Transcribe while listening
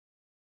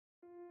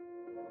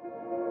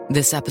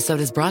This episode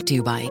is brought to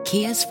you by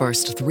Kia's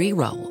first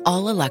three-row,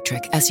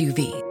 all-electric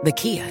SUV, the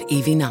Kia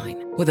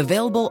EV9, with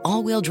available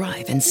all-wheel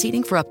drive and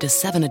seating for up to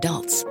 7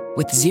 adults.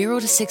 With 0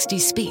 to 60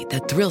 speed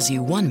that thrills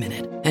you 1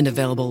 minute and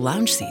available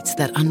lounge seats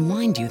that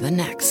unwind you the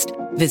next.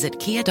 Visit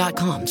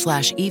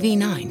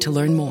kia.com/EV9 to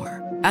learn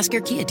more. Ask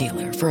your Kia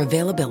dealer for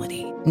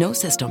availability. No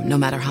system, no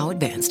matter how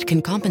advanced,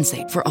 can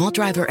compensate for all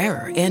driver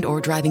error and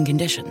or driving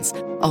conditions.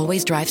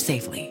 Always drive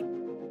safely.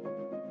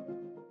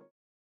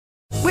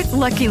 With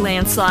Lucky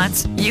Land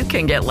Slots, you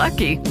can get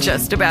lucky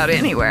just about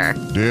anywhere.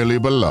 Dearly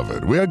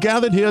beloved, we are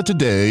gathered here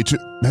today to...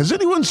 Has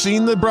anyone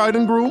seen the bride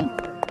and groom?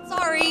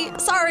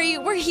 Sorry,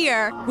 we're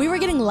here. We were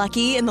getting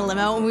lucky in the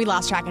limo and we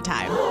lost track of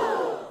time.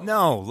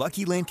 No,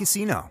 Lucky Land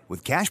Casino,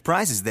 with cash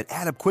prizes that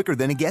add up quicker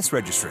than a guest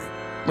registry.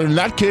 In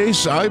that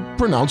case, I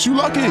pronounce you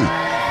lucky.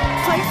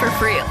 Play for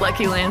free at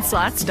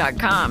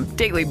LuckyLandSlots.com.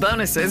 Daily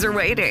bonuses are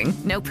waiting.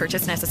 No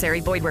purchase necessary.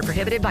 Void where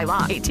prohibited by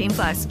law.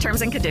 18+.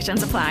 Terms and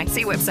conditions apply.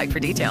 See website for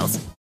details.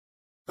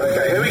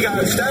 Okay, here we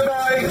go. Stand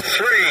by.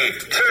 3,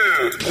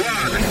 2,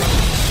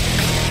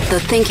 1. The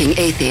Thinking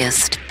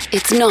Atheist.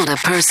 It's not a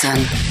person.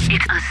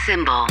 It's a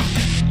symbol.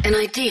 An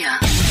idea.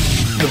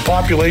 The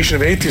population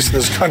of atheists in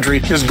this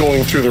country is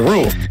going through the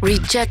roof.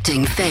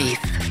 Rejecting faith.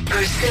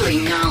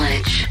 Pursuing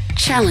knowledge.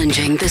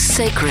 Challenging the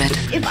sacred.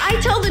 If I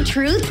tell the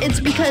truth, it's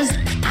because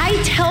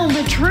I tell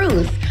the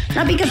truth,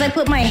 not because I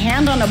put my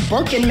hand on a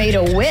book and made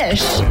a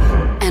wish.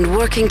 And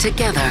working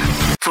together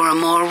for a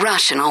more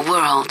rational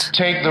world.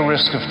 Take the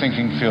risk of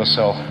thinking for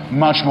yourself.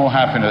 Much more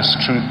happiness,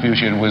 truth,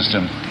 beauty, and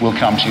wisdom will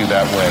come to you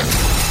that way.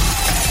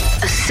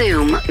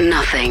 Assume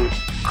nothing.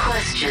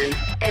 Question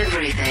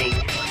everything.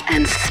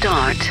 And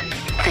start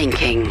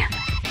thinking.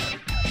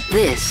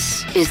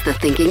 This is the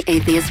Thinking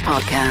Atheist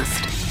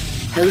Podcast.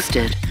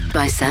 Hosted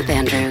by Seth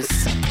Andrews.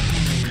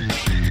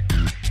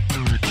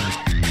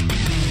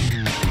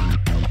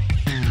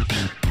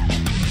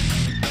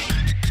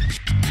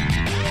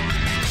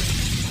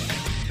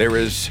 There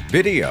is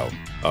video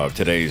of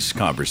today's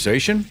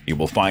conversation. You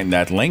will find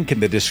that link in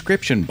the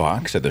description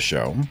box of the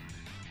show.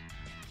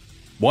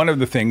 One of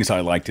the things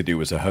I like to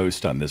do as a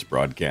host on this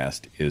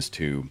broadcast is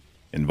to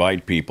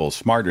invite people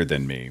smarter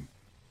than me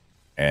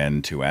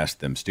and to ask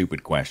them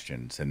stupid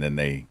questions, and then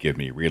they give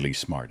me really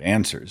smart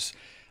answers.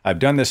 I've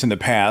done this in the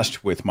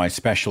past with my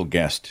special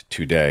guest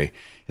today.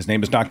 His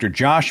name is Dr.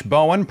 Josh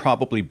Bowen,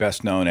 probably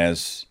best known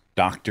as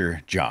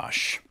Dr.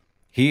 Josh.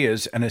 He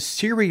is an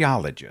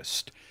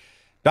Assyriologist.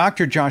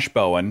 Dr. Josh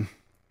Bowen,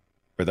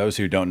 for those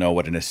who don't know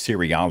what an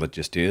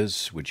Assyriologist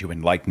is, would you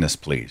enlighten us,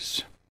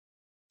 please?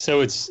 So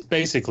it's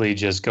basically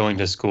just going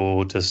to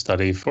school to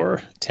study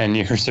for 10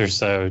 years or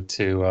so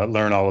to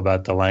learn all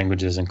about the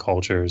languages and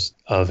cultures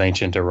of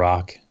ancient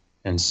Iraq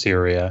and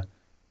Syria.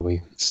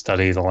 We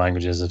study the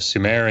languages of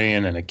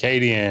Sumerian and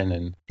Akkadian,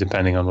 and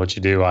depending on what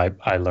you do,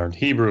 I learned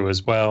Hebrew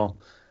as well,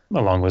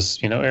 along with,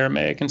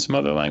 Aramaic and some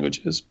other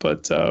languages.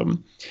 But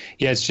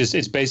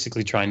it's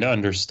basically trying to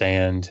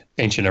understand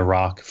ancient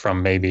Iraq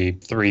from maybe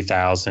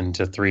 3000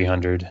 to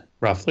 300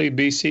 roughly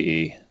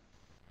BCE.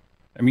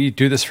 I mean, you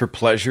do this for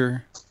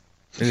pleasure?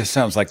 It just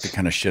sounds like the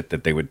kind of shit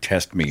that they would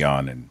test me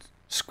on in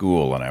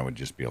school, and I would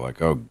just be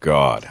like, oh,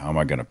 God, how am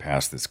I going to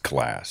pass this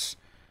class?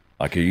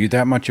 Like, are you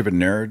that much of a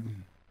nerd?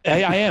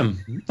 I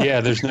am.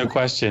 Yeah, there's no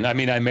question. I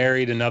mean, I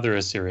married another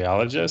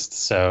Assyriologist,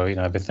 so,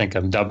 I think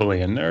I'm doubly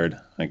a nerd,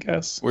 I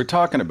guess. We're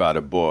talking about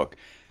a book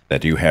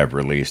that you have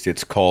released.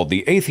 It's called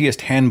The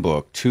Atheist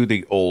Handbook to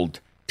the Old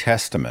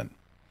Testament.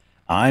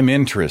 I'm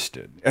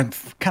interested and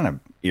kind of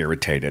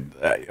irritated.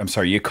 I'm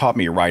sorry, you caught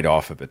me right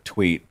off of a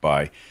tweet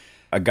by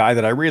a guy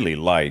that I really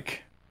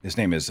like. His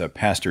name is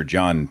Pastor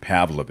John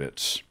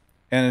Pavlovitz.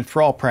 And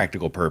for all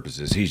practical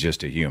purposes, he's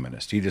just a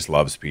humanist. He just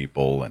loves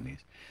people, and he's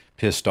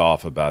pissed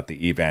off about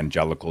the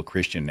evangelical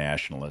Christian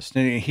nationalists.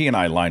 And he and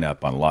I line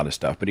up on a lot of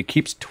stuff, but he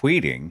keeps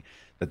tweeting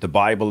that the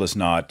Bible is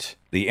not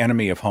the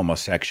enemy of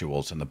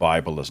homosexuals and the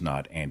Bible is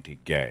not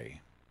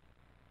anti-gay.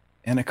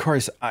 And of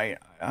course,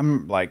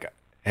 I'm like,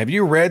 have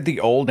you read the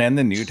Old and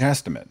the New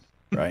Testament?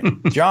 Right?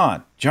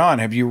 John,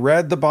 have you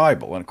read the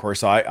Bible? And of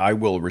course, I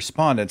will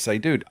respond and say,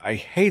 dude, I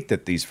hate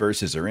that these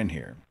verses are in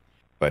here.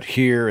 But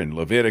here in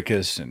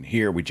Leviticus, and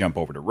here we jump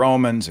over to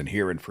Romans, and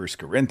here in 1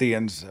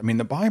 Corinthians, I mean,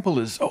 the Bible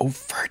is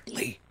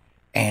overtly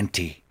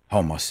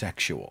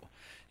anti-homosexual.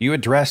 You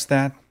address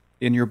that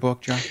in your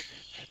book, John?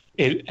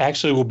 It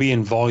actually will be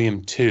in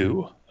volume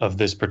 2 of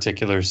this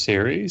particular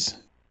series.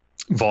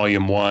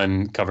 Volume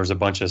 1 covers a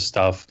bunch of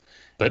stuff,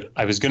 but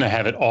I was going to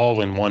have it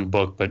all in one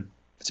book, but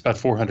it's about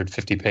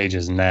 450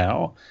 pages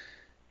now.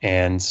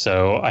 And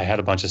so I had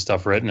a bunch of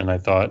stuff written, and I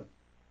thought,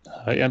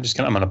 I'm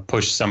going to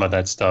push some of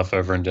that stuff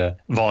over into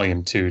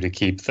volume 2 to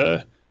keep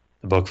the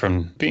book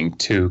from being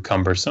too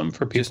cumbersome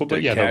for people.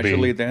 But yeah,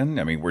 casually then?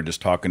 I mean, we're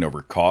just talking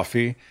over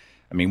coffee.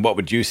 I mean, what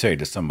would you say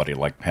to somebody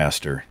like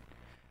Pastor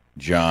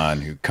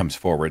John, who comes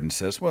forward and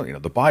says, well,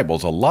 the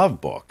Bible's a love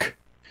book?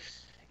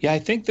 Yeah, I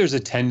think there's a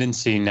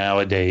tendency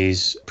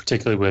nowadays,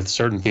 particularly with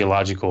certain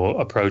theological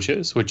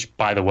approaches, which,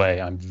 by the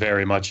way, I'm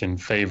very much in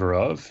favor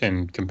of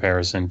in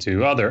comparison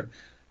to other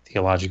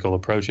theological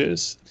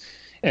approaches,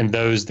 and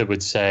those that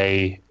would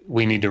say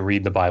we need to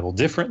read the Bible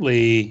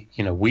differently.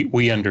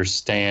 We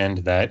understand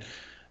that,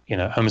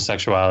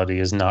 homosexuality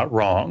is not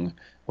wrong.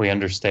 We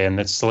understand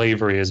that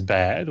slavery is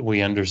bad.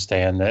 We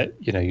understand that,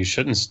 you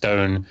shouldn't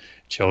stone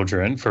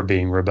children for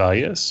being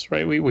rebellious,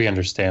 right? We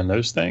understand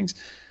those things.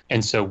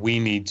 And so we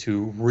need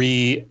to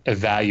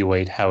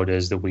reevaluate how it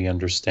is that we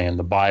understand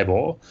the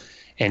Bible.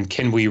 And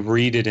can we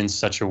read it in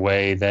such a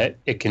way that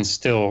it can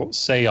still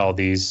say all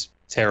these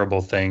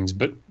terrible things,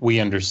 but we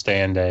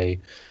understand a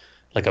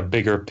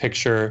bigger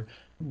picture.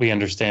 We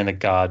understand that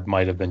God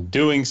might have been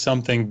doing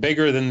something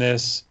bigger than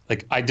this.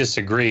 I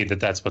disagree that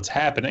that's what's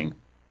happening.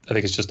 I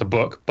think it's just a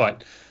book,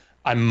 but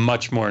I'm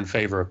much more in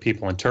favor of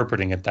people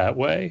interpreting it that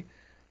way.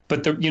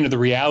 But the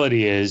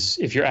reality is,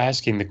 if people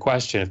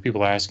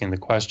are asking the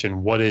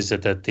question, what is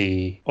it that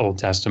the Old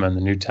Testament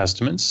and the New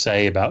Testament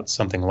say about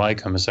something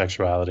like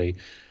homosexuality?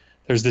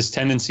 There's this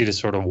tendency to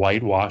sort of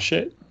whitewash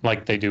it,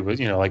 like they do with,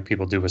 like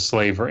people do with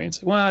slavery, and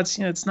say, well,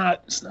 it's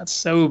not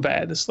so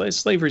bad.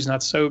 Slavery's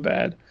not so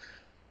bad.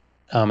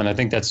 And I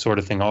think that sort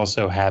of thing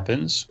also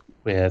happens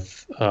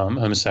with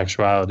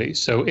homosexuality.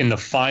 So in the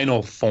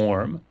final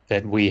form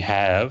that we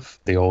have,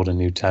 the Old and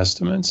New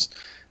Testaments,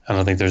 I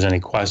don't think there's any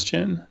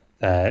question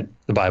that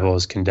the Bible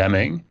is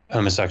condemning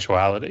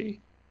homosexuality.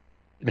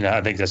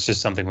 I think that's just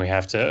something we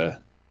have to,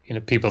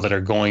 people that are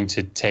going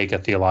to take a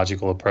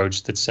theological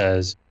approach that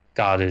says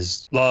God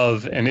is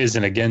love and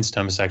isn't against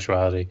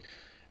homosexuality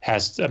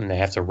they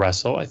have to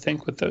wrestle, I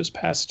think, with those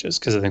passages,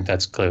 because I think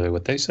that's clearly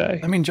what they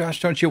say.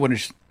 Josh, don't you want to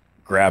just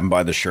grab him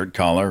by the shirt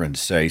collar and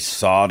say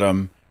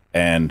Sodom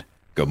and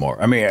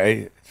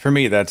Gomorrah? For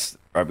me, that's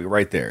probably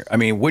right there.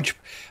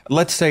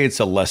 Let's say it's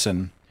a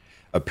lesson,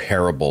 a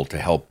parable to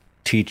help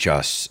teach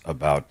us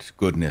about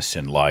goodness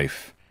in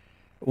life.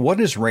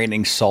 What is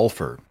raining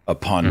sulfur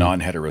upon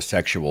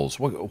non-heterosexuals?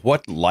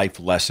 What life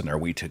lesson are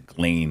we to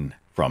glean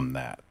from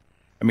that?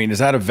 Is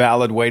that a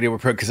valid way to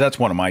approach? Because that's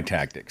one of my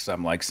tactics.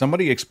 I'm like,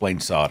 somebody explain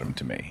Sodom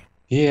to me.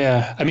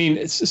 Yeah,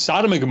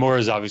 Sodom and Gomorrah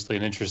is obviously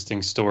an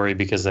interesting story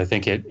because I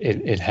think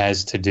it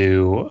has to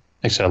do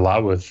actually a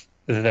lot with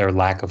their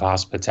lack of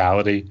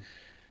hospitality.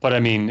 But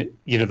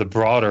the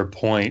broader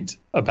point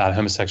about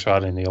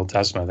homosexuality in the Old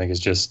Testament, I think, is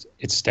just,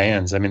 it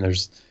stands.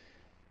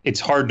 It's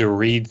hard to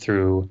read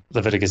through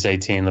Leviticus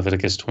 18,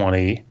 Leviticus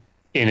 20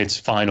 in its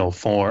final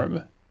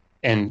form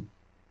and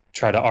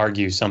try to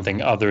argue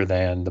something other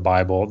than the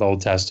Bible, the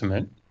Old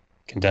Testament,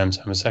 condemns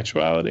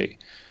homosexuality.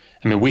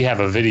 We have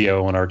a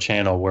video on our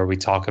channel where we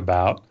talk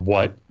about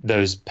what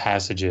those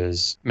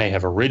passages may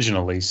have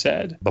originally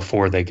said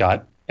before they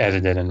got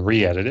edited and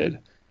re-edited.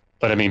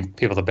 But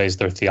people that base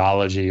their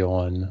theology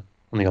on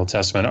the Old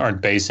Testament aren't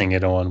basing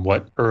it on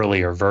what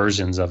earlier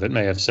versions of it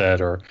may have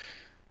said or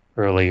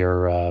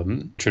earlier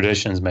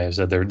traditions may have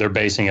said. They're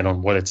basing it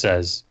on what it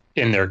says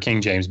in their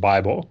King James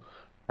Bible,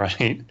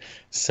 right?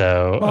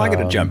 So, I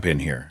got to jump in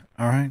here.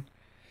 All right.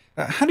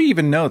 How do you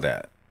even know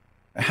that?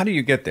 How do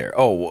you get there?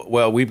 Oh,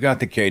 well, we've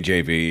got the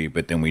KJV,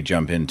 but then we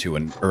jump into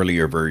an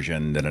earlier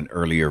version, then an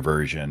earlier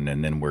version,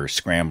 and then we're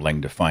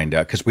scrambling to find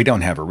out because we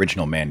don't have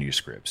original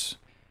manuscripts.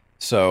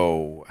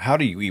 So how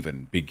do you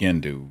even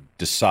begin to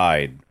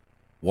decide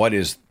what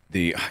is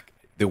the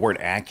word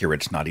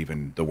accurate's not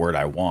even the word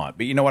I want,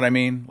 but you know what I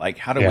mean?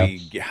 How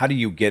do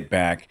you get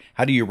back?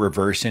 How do you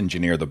reverse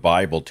engineer the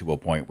Bible to a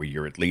point where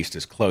you're at least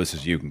as close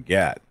as you can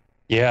get?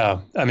 Yeah.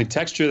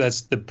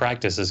 That's the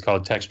practice is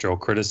called textual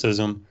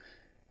criticism.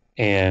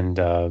 And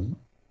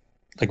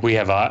we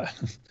have, I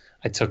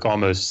took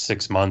almost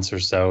 6 months or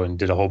so and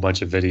did a whole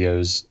bunch of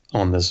videos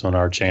on this on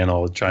our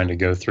channel, trying to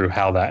go through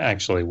how that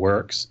actually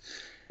works.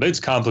 But it's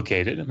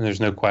complicated. There's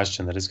no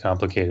question that it's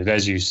complicated.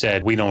 As you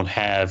said, we don't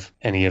have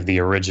any of the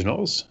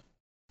originals.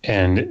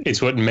 And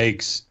it's what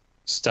makes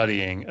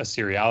studying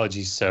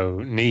Assyriology so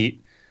neat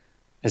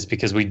is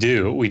because we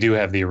do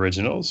have the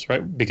originals,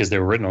 right? Because they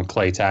were written on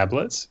clay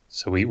tablets.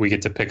 So we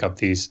get to pick up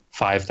these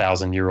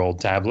 5,000-year-old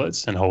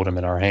tablets and hold them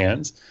in our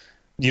hands.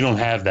 You don't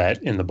have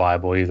that in the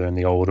Bible, either in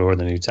the Old or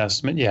the New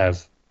Testament. You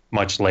have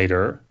much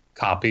later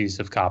copies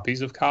of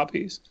copies of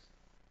copies.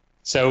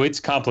 So it's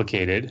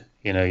complicated.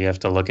 You have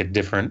to look at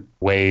different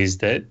ways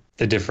that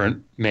the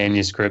different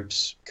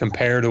manuscripts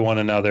compare to one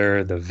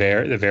another, the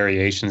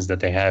variations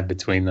that they have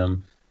between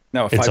them.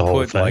 Now, if I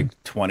put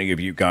 20 of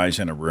you guys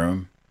in a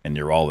room and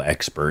you're all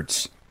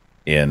experts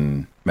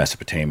in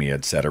Mesopotamia,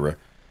 etc.,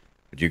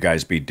 would you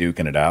guys be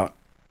duking it out?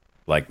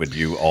 Would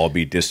you all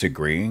be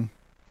disagreeing?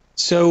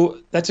 So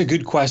that's a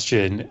good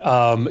question.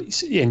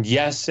 And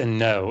yes and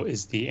no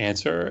is the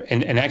answer.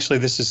 And actually,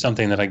 this is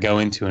something that I go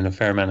into in a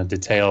fair amount of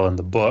detail in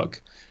the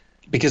book,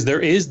 because there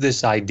is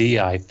this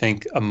idea, I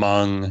think,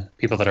 among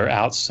people that are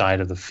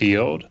outside of the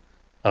field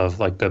of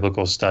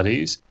biblical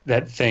studies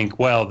that think,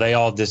 well, they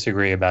all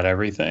disagree about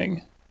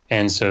everything.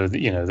 And so,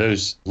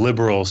 those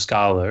liberal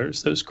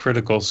scholars, those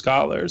critical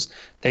scholars,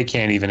 they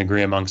can't even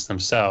agree amongst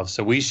themselves.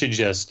 So we should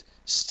just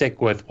stick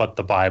with what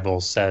the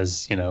Bible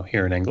says,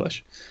 here in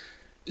English.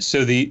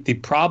 So the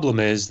problem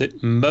is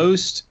that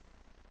most,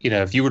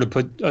 if you were to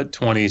put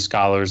 20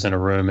 scholars in a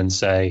room and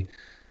say,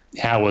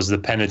 how was the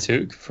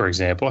Pentateuch, for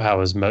example, how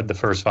was the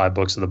first 5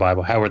 books of the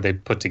Bible, how were they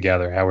put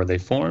together, how were they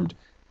formed?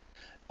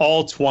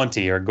 All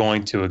 20 are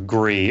going to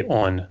agree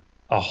on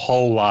a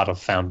whole lot of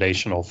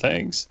foundational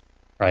things,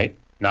 right?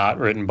 Not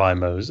written by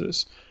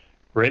Moses,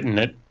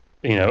 written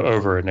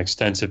over an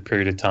extensive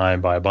period of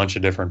time by a bunch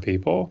of different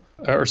people,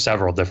 or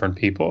several different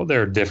people.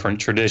 There are different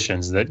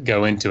traditions that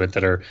go into it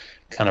that are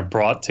kind of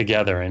brought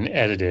together and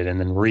edited and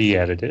then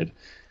re-edited.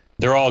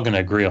 They're all going to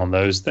agree on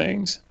those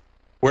things.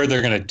 Where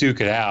they're going to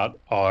duke it out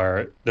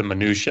are the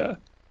minutia,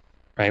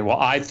 right? Well,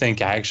 I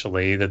think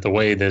actually that the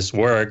way this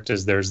worked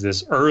is there's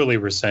this early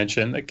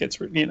recension that gets,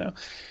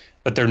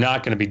 but they're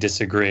not going to be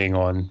disagreeing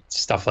on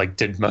stuff like,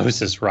 did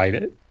Moses write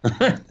it?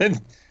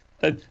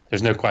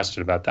 There's no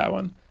question about that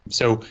one.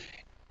 So,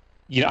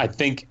 I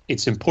think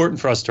it's important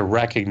for us to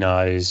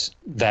recognize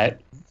that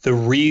the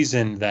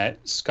reason that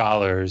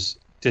scholars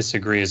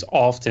disagree is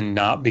often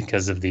not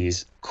because of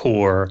these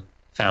core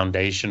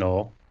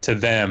foundational, to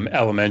them,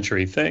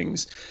 elementary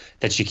things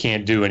that you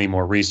can't do any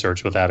more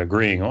research without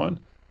agreeing on,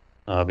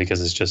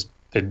 because it's just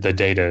the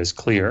data is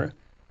clear.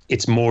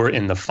 It's more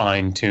in the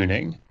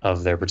fine-tuning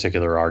of their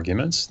particular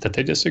arguments that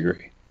they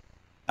disagree.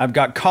 I've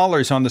got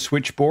callers on the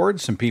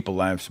switchboard. Some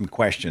people have some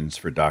questions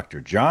for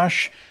Dr.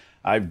 Josh.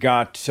 I've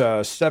got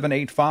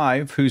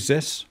 785. Who's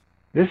this?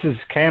 This is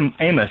Cam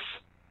Amos.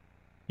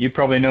 You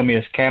probably know me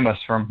as Camus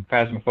from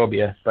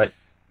Phasmophobia, but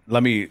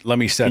let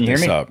me set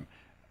this up.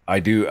 I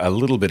do a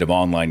little bit of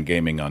online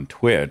gaming on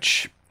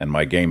Twitch, and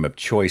my game of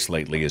choice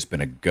lately has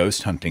been a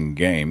ghost hunting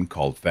game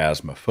called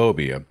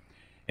Phasmophobia,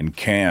 and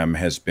Cam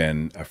has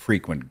been a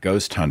frequent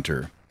ghost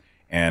hunter,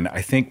 and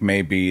I think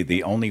maybe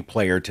the only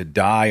player to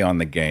die on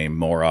the game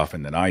more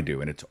often than I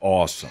do, and it's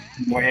awesome.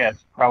 Well,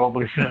 yes,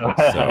 probably so.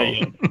 So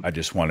I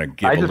just want to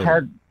give a little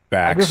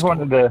backstory. I just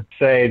wanted to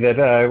say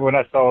that when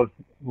I saw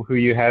who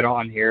you had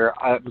on here,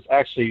 I was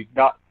actually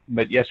not,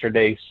 but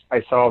yesterday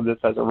I saw this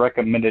as a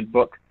recommended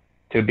book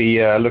to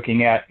be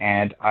looking at,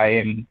 and I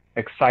am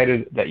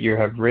excited that you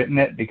have written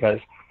it because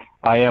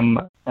I am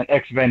an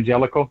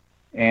ex-evangelical,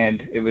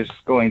 and it was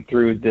going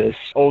through this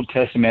Old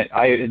Testament.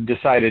 I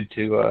decided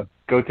to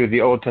go through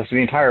the Old Testament,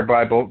 the entire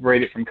Bible,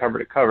 read it from cover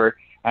to cover,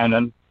 and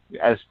then,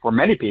 as for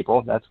many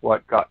people, that's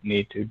what got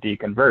me to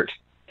deconvert.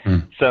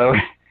 So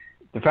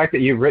the fact that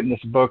you've written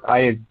this book,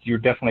 you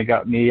definitely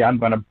got me. I'm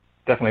going to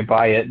definitely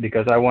buy it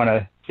because I want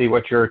to see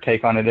what your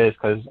take on it is,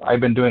 because I've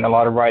been doing a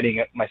lot of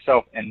writing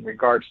myself in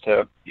regards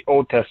to the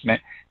Old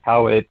Testament,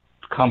 how it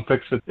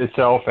conflicts with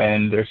itself,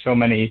 and there's so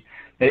many,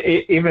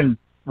 even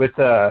with,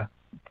 I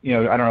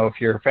don't know if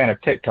you're a fan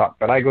of TikTok,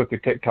 but I go through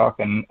TikTok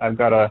and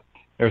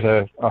there's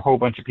a whole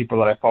bunch of people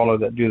that I follow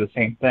that do the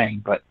same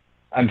thing, but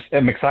I'm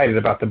excited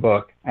about the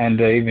book,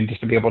 and even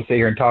just to be able to sit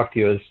here and talk to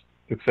you is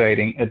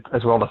exciting,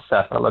 as well as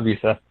Seth. I love you,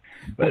 Seth.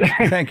 But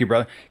thank you,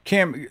 brother.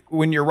 Cam,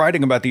 when you're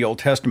writing about the Old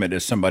Testament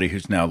as somebody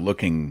who's now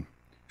looking,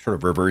 sort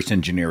of reverse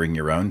engineering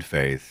your own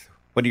faith,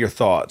 what are your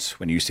thoughts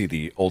when you see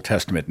the Old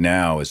Testament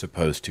now as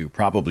opposed to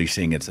probably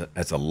seeing it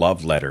as a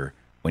love letter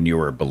when you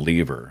were a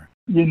believer?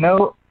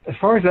 As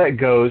far as that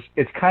goes,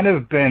 it's kind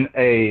of been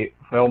I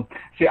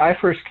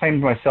first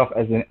claimed myself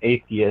as an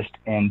atheist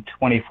in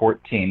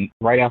 2014,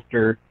 right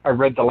after I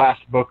read the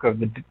last book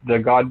of the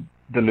God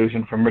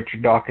Delusion from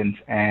Richard Dawkins,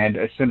 and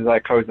as soon as I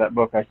closed that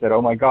book, I said, oh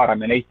my God,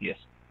 I'm an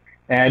atheist.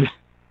 And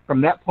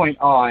from that point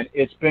on,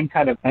 it's been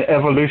kind of an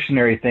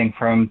evolutionary thing,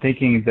 from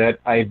thinking that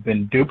I've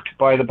been duped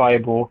by the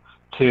Bible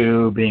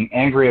to being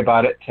angry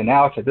about it to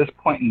now, to this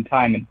point in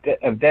time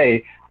of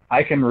day,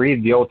 I can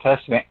read the Old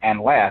Testament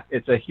and laugh.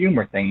 It's a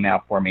humor thing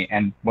now for me,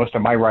 and most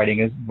of my writing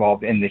is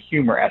involved in the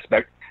humor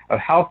aspect of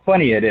how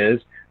funny it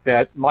is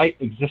that light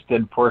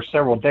existed for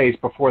several days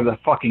before the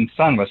fucking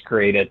sun was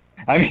created.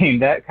 I mean,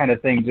 that kind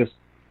of thing just,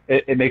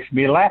 it makes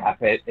me laugh.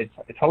 It's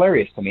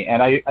hilarious to me.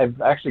 And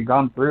I've actually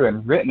gone through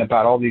and written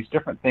about all these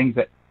different things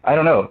that, I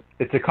don't know,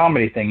 it's a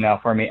comedy thing now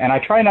for me. And I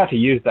try not to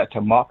use that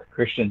to mock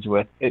Christians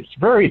with. It's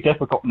very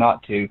difficult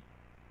not to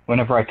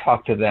whenever I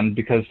talk to them,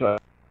 because...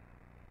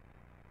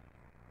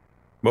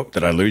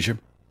 Did I lose you?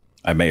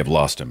 I may have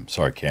lost him.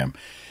 Sorry, Cam.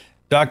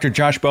 Dr.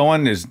 Josh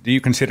Bowen, do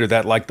you consider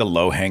that like the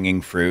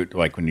low-hanging fruit?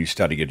 Like when you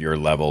study at your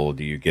level,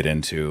 do you get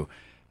into...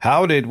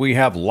 How did we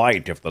have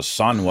light if the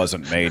sun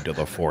wasn't made till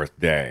the fourth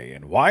day?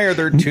 And why are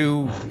there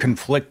two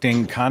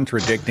conflicting,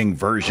 contradicting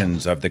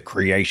versions of the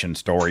creation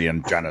story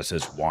in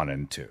Genesis 1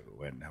 and 2?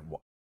 And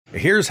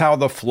here's how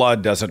the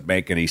flood doesn't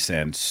make any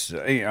sense.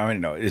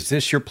 Is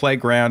this your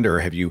playground, or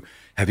have you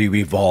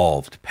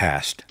evolved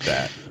past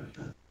that?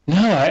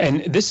 No,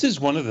 and this is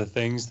one of the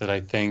things that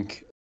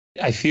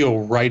I feel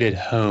right at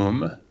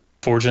home,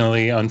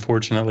 fortunately,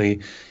 unfortunately,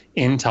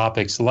 in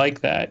topics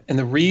like that. And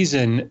the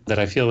reason that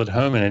I feel at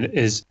home in it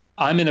is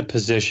I'm in a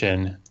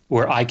position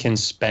where I can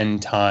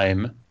spend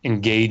time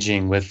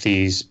engaging with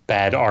these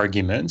bad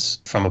arguments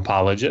from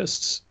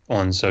apologists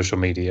on social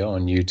media,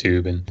 on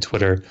YouTube and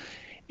Twitter.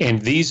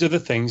 And these are the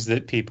things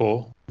that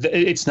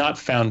it's not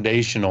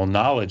foundational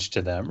knowledge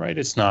to them, right?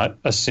 It's not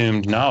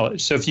assumed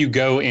knowledge. So if you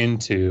go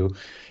into,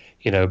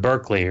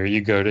 Berkeley, or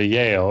you go to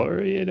Yale,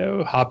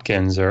 or,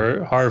 Hopkins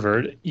or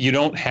Harvard, you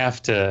don't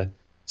have to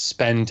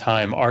spend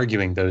time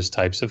arguing those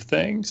types of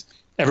things.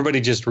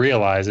 Everybody just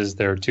realizes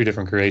there are two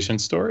different creation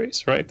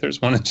stories, right?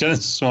 There's one in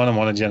Genesis 1 and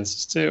one in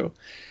Genesis 2,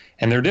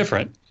 and they're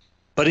different.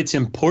 But it's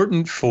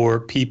important for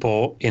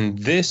people in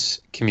this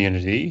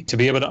community to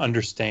be able to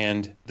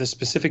understand the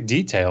specific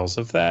details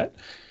of that.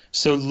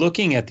 So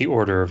looking at the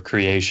order of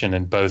creation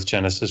in both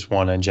Genesis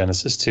 1 and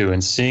Genesis 2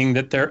 and seeing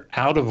that they're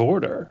out of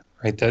order,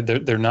 right?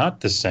 They're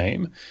not the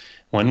same.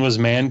 When was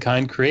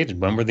mankind created?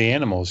 When were the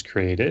animals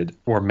created?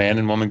 Were man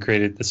and woman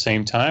created at the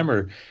same time,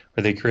 or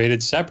were they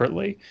created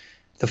separately?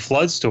 The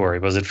flood story,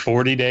 was it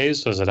 40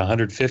 days? Was it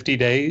 150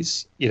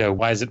 days?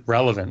 Why is it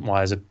relevant?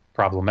 Why is it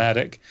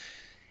problematic?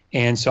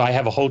 And so I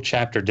have a whole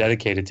chapter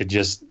dedicated to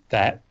just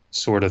that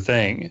sort of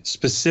thing,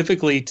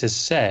 specifically to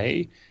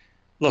say,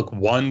 look,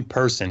 one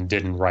person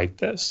didn't write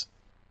this.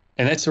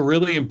 And that's a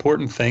really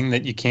important thing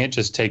that you can't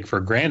just take for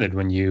granted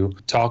when you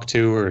talk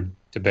to or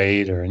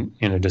debate or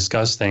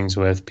discuss things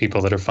with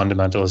people that are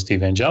fundamentalist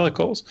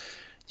evangelicals.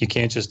 You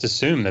can't just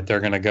assume that they're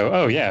going to go,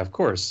 oh, yeah, of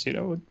course, it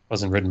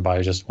wasn't written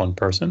by just one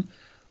person.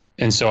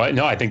 And so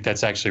I think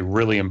that's actually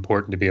really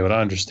important to be able to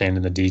understand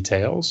in the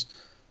details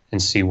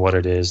and see what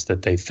it is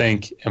that they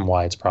think and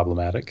why it's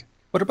problematic.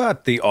 What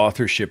about the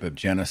authorship of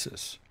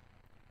Genesis?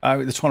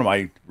 It's one of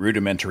my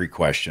rudimentary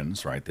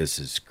questions, right? This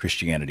is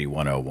Christianity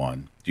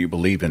 101. Do you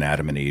believe in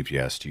Adam and Eve?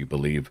 Yes. Do you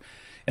believe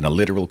in a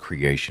literal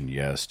creation?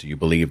 Yes. Do you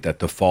believe that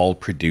the fall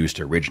produced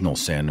original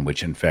sin,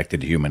 which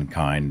infected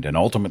humankind and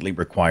ultimately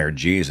required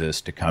Jesus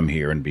to come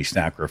here and be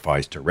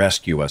sacrificed to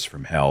rescue us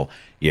from hell?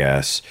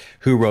 Yes.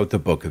 Who wrote the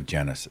book of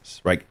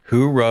Genesis, right?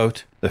 Who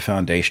wrote the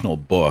foundational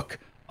book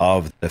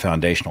of the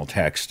foundational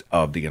text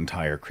of the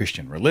entire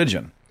Christian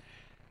religion?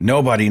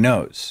 Nobody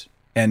knows,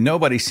 and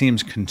nobody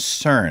seems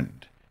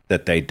concerned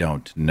that they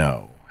don't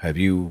know. Have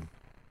you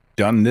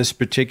done this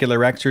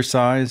particular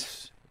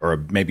exercise, or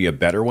maybe a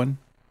better one?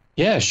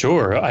 Yeah,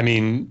 sure. I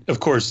mean, of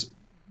course,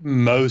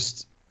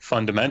 most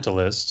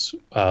fundamentalists,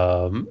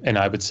 and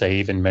I would say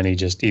even many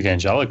just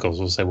evangelicals,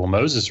 will say, well,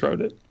 Moses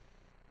wrote it,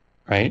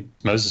 right?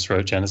 Moses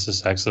wrote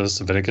Genesis, Exodus,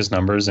 Leviticus,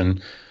 Numbers,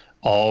 and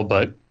all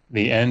but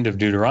the end of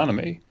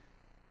Deuteronomy.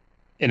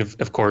 And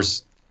of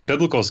course,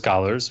 biblical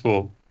scholars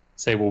will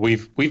say, well,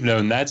 we've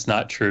known that's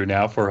not true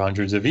now for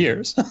hundreds of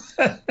years.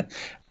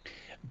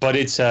 But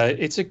it's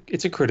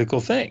a critical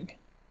thing.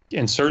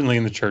 And certainly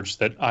in the church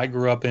that I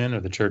grew up in,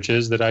 or the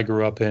churches that I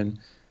grew up in,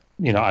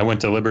 I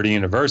went to Liberty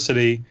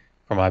University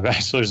for my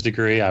bachelor's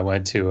degree. I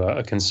went to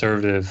a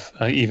conservative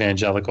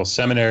evangelical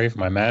seminary for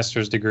my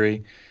master's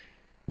degree.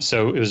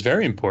 So it was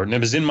very important. It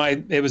was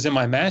in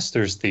my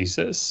master's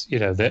thesis.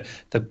 That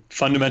the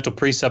fundamental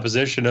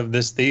presupposition of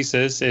this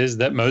thesis is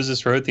that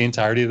Moses wrote the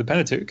entirety of the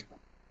Pentateuch.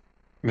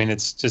 I mean,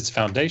 it's just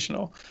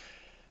foundational.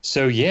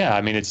 So yeah,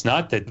 I mean, it's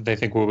not that they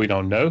think, well, we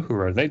don't know who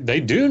wrote it. They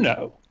do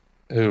know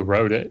who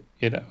wrote it.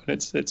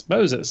 It's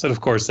Moses. And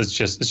of course, it's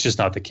just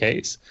not the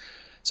case.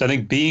 So I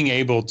think being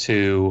able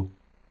to,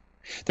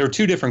 there are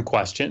two different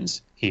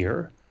questions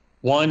here.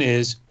 One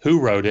is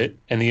who wrote it,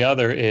 and the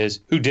other is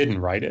who didn't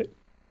write it.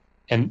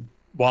 And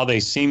while they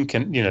seem,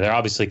 they're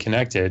obviously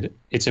connected,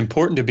 it's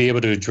important to be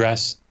able to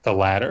address the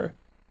latter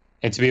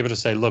and to be able to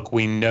say, look,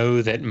 we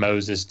know that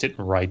Moses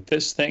didn't write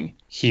this thing.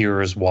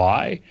 Here is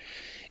why.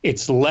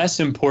 It's less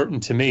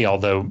important to me,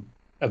 although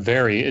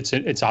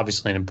it's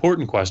obviously an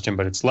important question,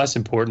 but it's less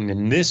important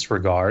in this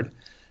regard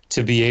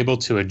to be able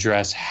to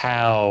address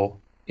how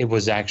it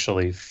was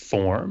actually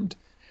formed.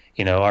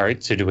 All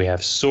right, so do we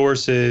have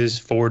sources,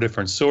 4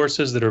 different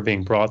sources that are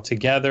being brought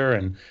together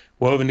and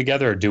woven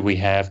together, or do we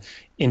have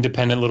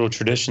independent little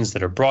traditions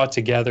that are brought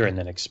together and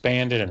then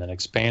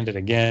expanded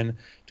again?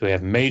 Do we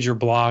have major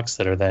blocks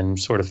that are then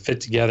sort of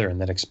fit together and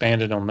then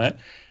expanded on that?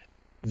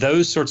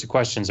 Those sorts of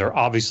questions are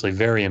obviously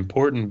very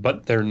important,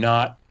 but they're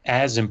not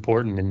as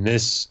important in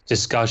this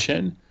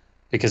discussion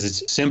because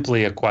it's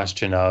simply a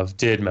question of,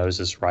 did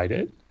Moses write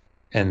it?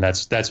 And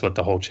that's what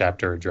the whole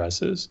chapter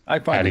addresses. I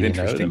find it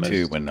interesting,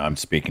 too, when I'm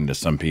speaking to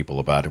some people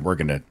about it. We're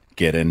going to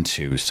get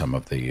into some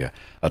of the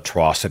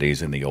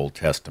atrocities in the Old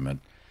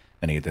Testament,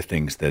 any of the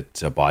things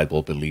that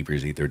Bible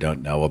believers either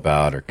don't know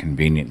about or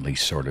conveniently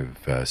sort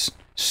of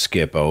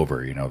skip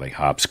over. They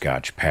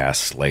hopscotch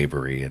past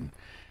slavery and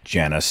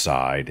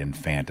genocide,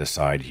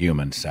 infanticide,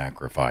 human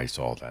sacrifice,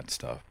 all that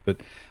stuff. But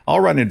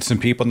I'll run into some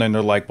people and then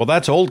they're like, well,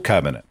 that's Old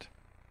Covenant.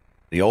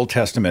 The Old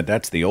Testament,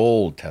 that's the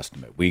Old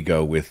Testament. We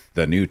go with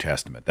the New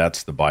Testament.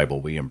 That's the Bible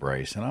we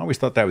embrace. And I always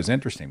thought that was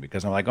interesting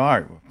because I'm like, all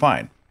right,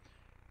 fine.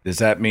 Does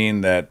that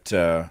mean that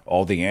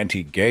all the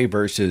anti-gay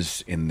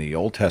verses in the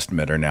Old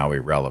Testament are now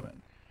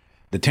irrelevant?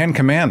 The 10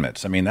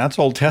 Commandments, I mean, that's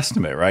Old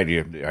Testament, right?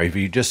 If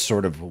you just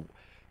sort of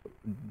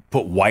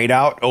put white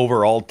out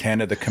over all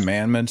 10 of the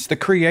commandments. The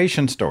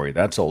creation story,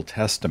 that's Old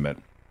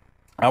Testament.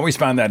 I always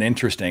found that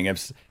interesting.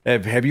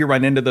 Have you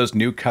run into those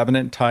new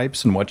covenant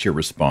types, and what's your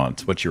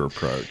response? What's your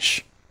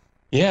approach?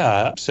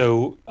 Yeah,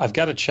 so I've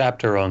got a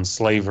chapter on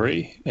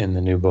slavery in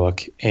the new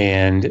book,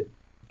 and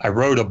I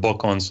wrote a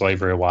book on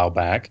slavery a while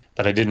back,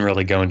 but I didn't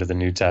really go into the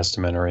New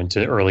Testament or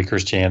into early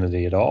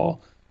Christianity at all.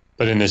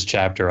 But in this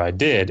chapter, I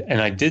did.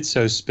 And I did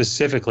so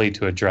specifically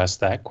to address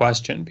that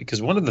question,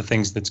 because one of the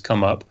things that's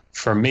come up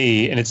for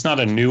me, and it's not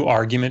a new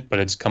argument, but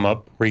it's come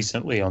up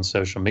recently on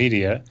social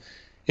media,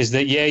 is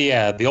that,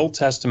 the Old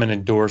Testament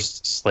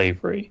endorsed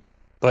slavery,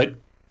 but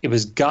it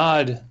was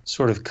God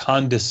sort of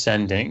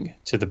condescending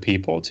to the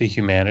people, to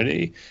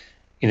humanity.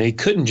 He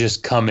couldn't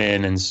just come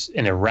in and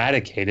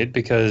eradicate it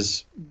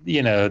because,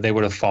 they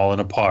would have fallen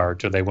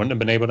apart, or they wouldn't have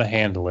been able to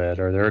handle it,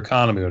 or their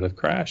economy would have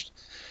crashed.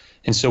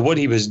 And so what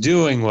he was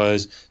doing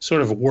was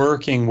sort of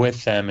working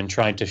with them and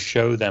trying to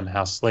show them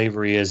how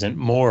slavery isn't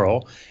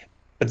moral.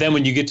 But then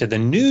when you get to the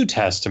New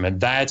Testament,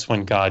 that's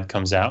when God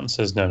comes out and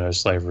says, no,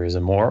 slavery is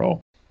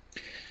immoral.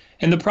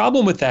 And the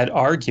problem with that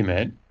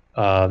argument,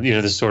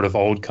 this sort of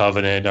old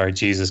covenant, all right,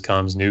 Jesus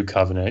comes, new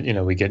covenant,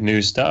 we get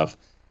new stuff,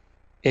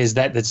 is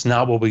that that's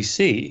not what we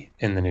see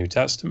in the New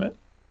Testament.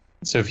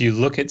 So if you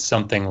look at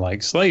something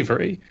like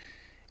slavery,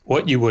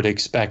 what you would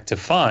expect to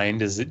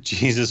find is that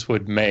Jesus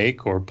would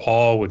make, or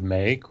Paul would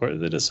make, or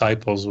the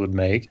disciples would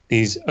make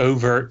these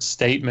overt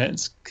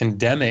statements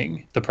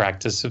condemning the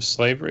practice of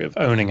slavery, of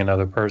owning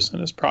another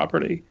person as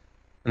property.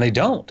 And they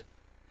don't.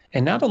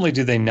 And not only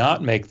do they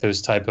not make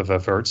those type of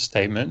overt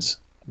statements,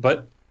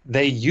 but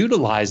they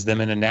utilize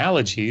them in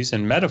analogies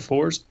and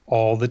metaphors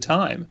all the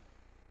time.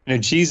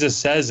 Jesus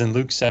says in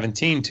Luke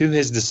 17 to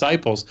his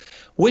disciples,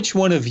 which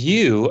one of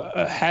you,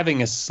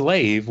 having a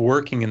slave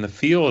working in the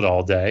field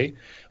all day,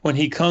 when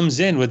he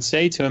comes in would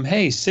say to him,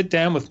 hey, sit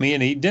down with me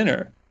and eat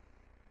dinner?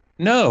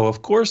 No,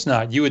 of course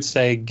not. You would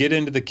say, get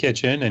into the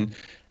kitchen and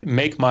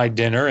make my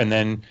dinner and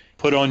then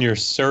put on your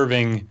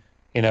serving,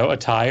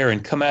 attire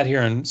and come out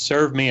here and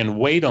serve me and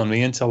wait on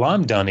me until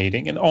I'm done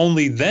eating. And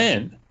only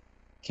then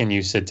can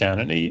you sit down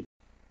and eat.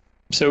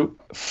 So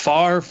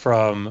far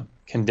from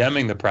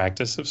condemning the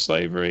practice of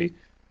slavery,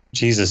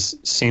 Jesus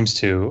seems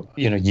to,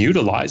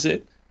 utilize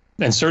it.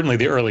 And certainly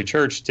the early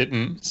church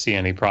didn't see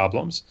any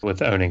problems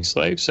with owning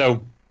slaves.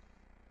 So,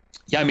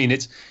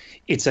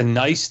 it's a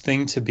nice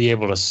thing to be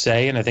able to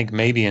say, and I think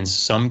maybe in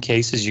some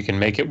cases you can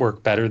make it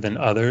work better than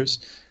others.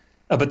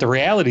 But the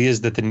reality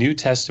is that the New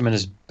Testament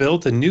is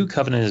built, the New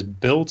Covenant is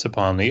built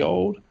upon the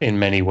Old in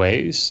many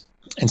ways.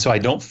 And so I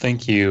don't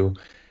think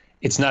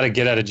it's not a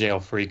get out of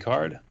jail free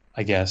card,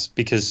 I guess,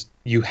 because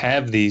you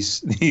have these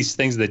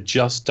things that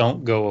just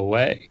don't go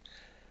away.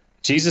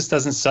 Jesus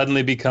doesn't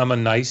suddenly become a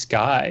nice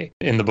guy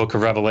in the book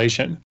of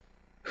Revelation,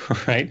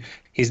 right?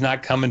 He's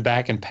not coming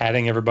back and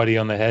patting everybody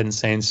on the head and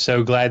saying,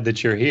 so glad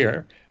that you're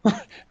here,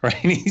 right?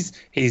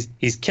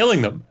 He's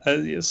killing them.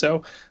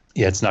 So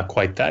it's not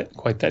quite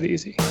that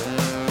easy.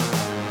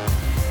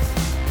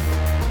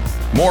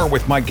 More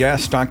with my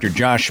guest, Dr.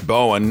 Josh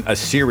Bowen, a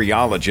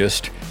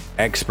Syriologist,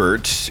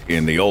 expert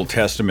in the Old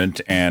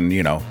Testament and,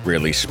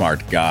 really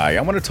smart guy.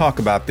 I want to talk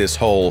about this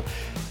whole,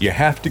 you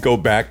have to go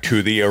back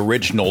to the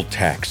original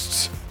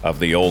texts of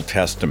the Old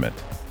Testament.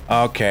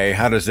 Okay,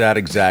 how does that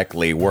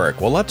exactly work?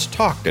 Well, let's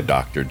talk to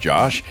Dr.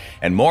 Josh,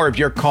 and more of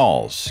your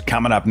calls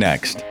coming up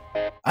next.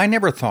 I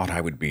never thought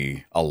I would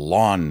be a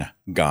lawn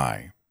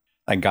guy.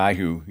 A guy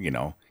who,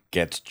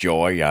 gets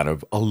joy out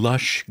of a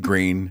lush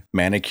green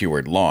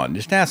manicured lawn.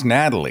 Just ask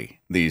Natalie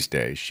these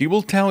days. She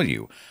will tell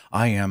you,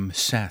 I am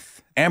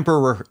Seth,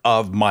 emperor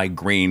of my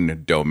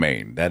green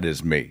domain. That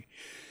is me.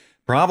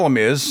 Problem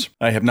is,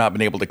 I have not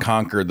been able to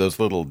conquer those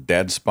little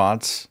dead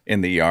spots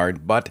in the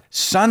yard, but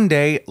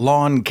Sunday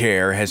Lawn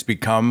Care has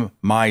become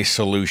my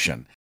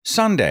solution.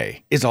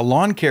 Sunday is a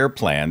lawn care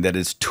plan that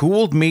has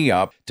tooled me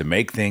up to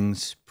make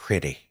things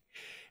pretty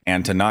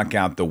and to knock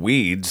out the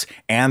weeds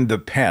and the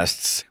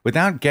pests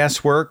without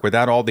guesswork,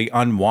 without all the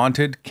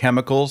unwanted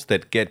chemicals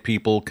that get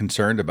people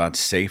concerned about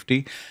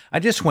safety.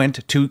 I just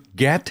went to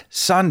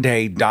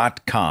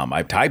getsunday.com.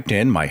 I typed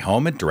in my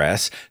home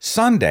address.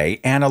 Sunday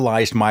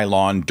analyzed my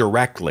lawn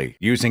directly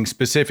using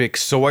specific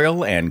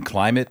soil and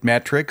climate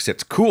metrics.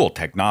 It's cool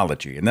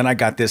technology. And then I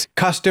got this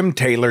custom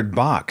tailored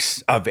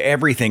box of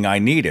everything I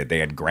needed. They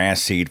had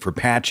grass seed for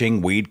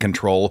patching, weed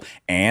control,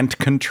 ant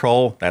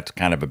control. That's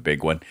kind of a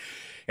big one.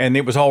 And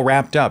it was all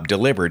wrapped up,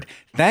 delivered.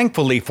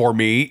 Thankfully for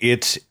me,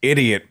 it's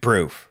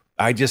idiot-proof.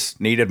 I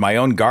just needed my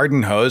own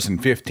garden hose in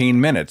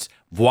 15 minutes.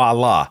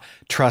 Voila.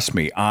 Trust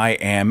me, I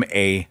am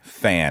a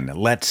fan.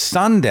 Let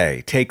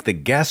Sunday take the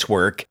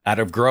guesswork out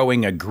of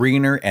growing a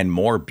greener and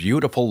more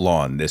beautiful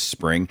lawn this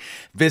spring.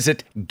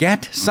 Visit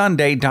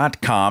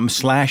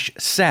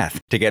getsunday.com/Seth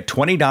to get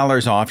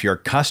 $20 off your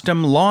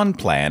custom lawn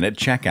plan at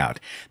checkout.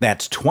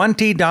 That's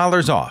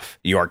 $20 off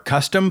your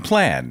custom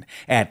plan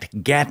at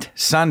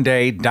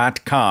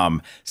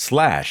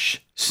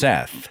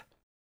getsunday.com/Seth.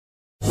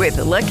 With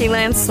the Lucky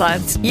Land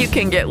Slots, you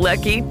can get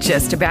lucky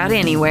just about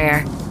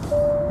anywhere.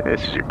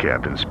 This is your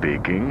captain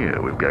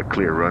speaking. We've got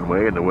clear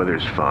runway and the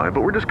weather's fine, but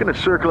we're just going to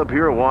circle up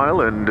here a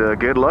while and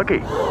get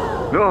lucky.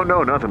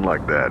 No, nothing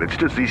like that. It's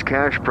just these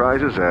cash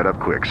prizes add up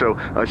quick. So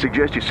I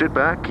suggest you sit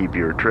back, keep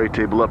your tray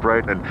table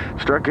upright, and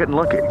start getting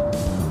lucky.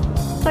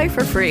 Play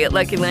for free at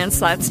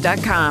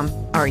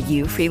LuckyLandSlots.com. Are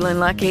you feeling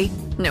lucky?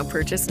 No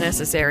purchase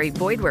necessary.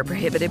 Void where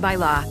prohibited by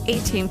law.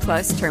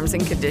 18+ terms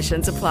and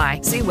conditions apply.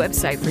 See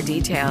website for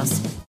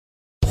details.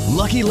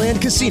 Lucky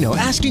Land Casino,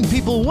 asking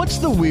people, what's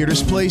the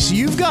weirdest place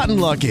you've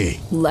gotten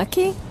lucky?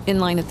 Lucky? In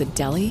line at the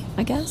deli,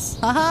 I guess?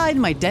 Aha, in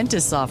my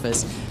dentist's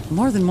office.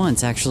 More than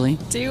once, actually.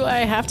 Do I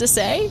have to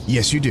say?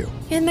 Yes, you do.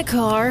 In the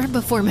car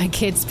before my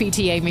kids'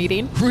 PTA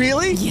meeting.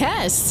 Really?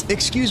 Yes.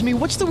 Excuse me,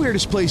 what's the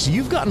weirdest place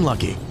you've gotten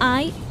lucky?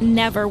 I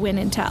never win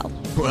and tell.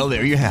 Well,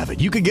 there you have it.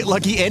 You can get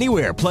lucky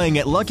anywhere, playing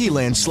at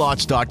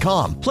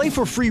LuckyLandSlots.com. Play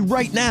for free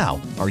right now.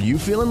 Are you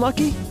feeling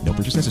lucky? No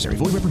purchase necessary.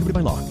 Void where prohibited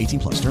by law. 18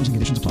 plus. Terms and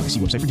conditions apply. See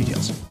website for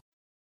details.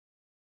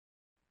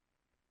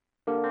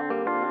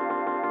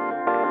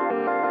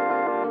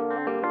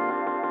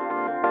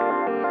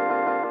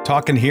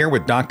 Talking here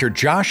with Dr.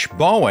 Josh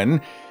Bowen,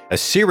 a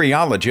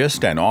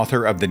Syriologist and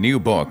author of the new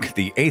book,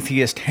 The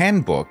Atheist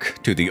Handbook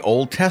to the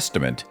Old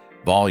Testament,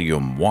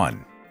 Volume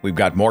 1. We've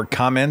got more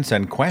comments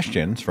and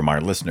questions from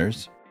our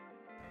listeners.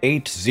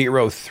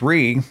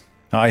 803.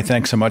 Hi,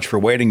 thanks so much for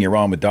waiting. You're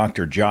on with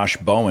Dr. Josh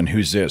Bowen.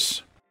 Who's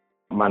this?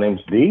 My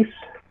name's Dees.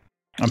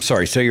 I'm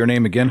sorry, say your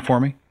name again for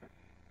me.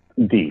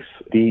 Dees.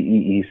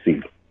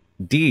 D-E-E-C.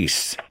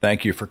 Dees.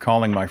 Thank you for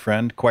calling, my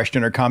friend.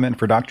 Question or comment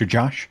for Dr.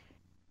 Josh?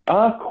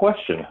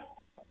 Question.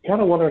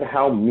 Kind of wondered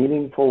how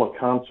meaningful a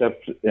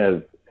concept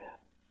as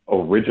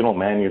original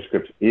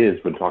manuscripts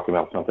is when talking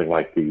about something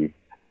like the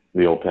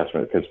Old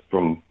Testament. Because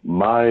from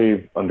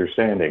my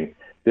understanding,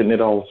 didn't it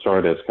all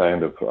start as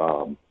kind of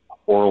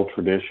oral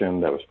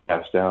tradition that was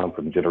passed down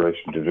from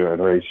generation to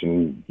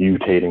generation,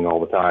 mutating all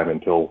the time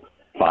until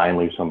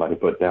finally somebody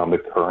put down the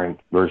current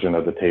version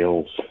of the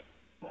tales?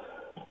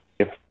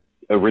 If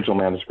original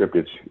manuscript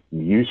is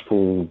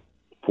useful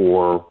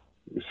for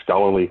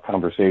scholarly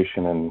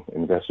conversation and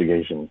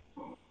investigation.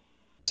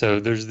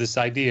 So there's this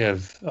idea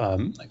of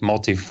like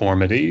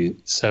multiformity.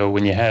 So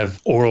when you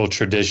have oral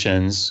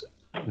traditions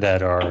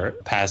that are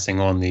passing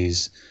on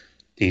these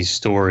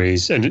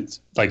stories, and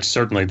it's like,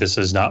 certainly this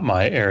is not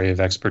my area of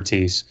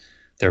expertise.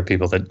 There are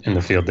people that in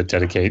the field that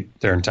dedicate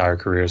their entire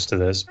careers to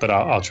this, but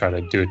I'll try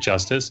to do it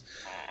justice.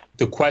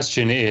 The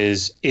question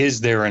is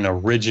there an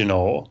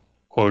original,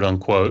 quote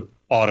unquote,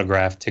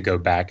 autograph to go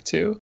back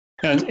to?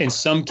 And in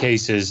some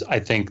cases, I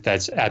think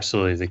that's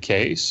absolutely the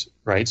case,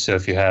 right? So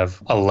if you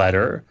have a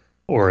letter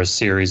or a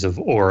series of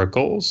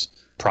oracles,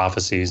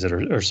 prophecies that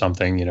are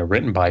something,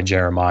 written by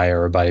Jeremiah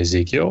or by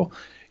Ezekiel,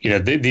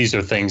 these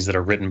are things that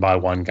are written by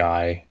one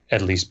guy,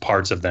 at least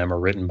parts of them are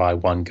written by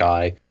one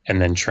guy and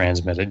then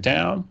transmitted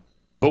down.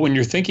 But when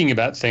you're thinking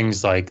about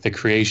things like the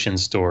creation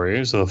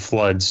stories or the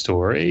flood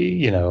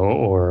story,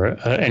 or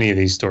any of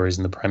these stories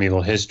in the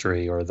primeval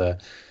history or the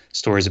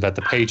stories about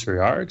the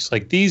patriarchs,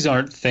 like these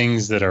aren't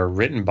things that are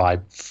written by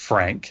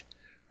Frank,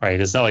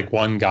 right? It's not like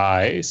one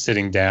guy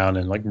sitting down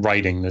and like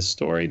writing this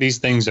story. These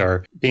things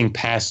are being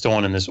passed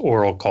on in this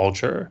oral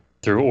culture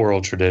through oral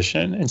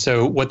tradition. And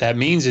so what that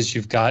means is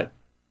you've got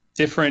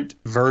different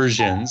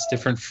versions,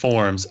 different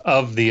forms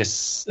of the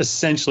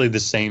essentially the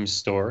same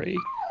story.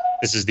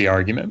 This is the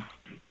argument.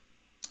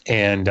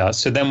 And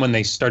so then when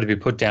they start to be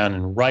put down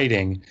in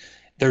writing,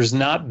 there's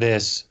not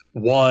this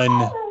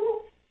one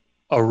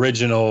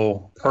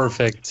original,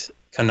 perfect,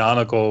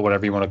 canonical,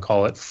 whatever you want to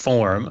call it,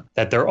 form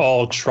that they're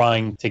all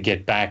trying to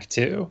get back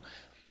to.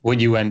 What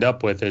you end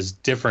up with is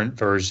different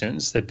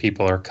versions that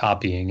people are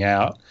copying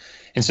out.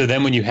 And so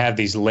then when you have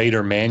these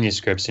later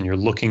manuscripts and you're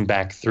looking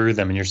back through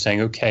them and you're saying,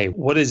 okay,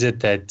 what is it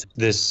that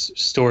this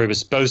story was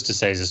supposed to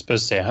say? Is it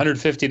supposed to say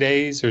 150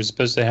 days or is it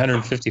supposed to say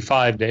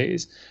 155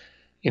 days?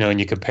 And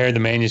you compare the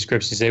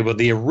manuscripts, you say, well,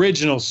 the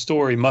original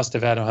story must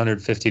have had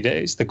 150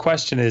 days. The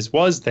question is,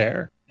 was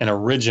there an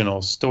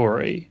original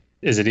story?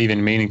 Is it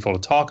even meaningful to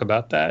talk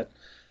about that?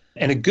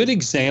 And a good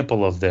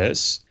example of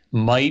this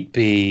might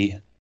be,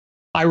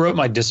 I wrote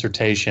my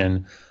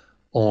dissertation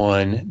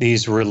on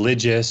these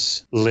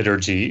religious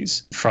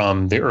liturgies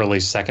from the early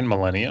second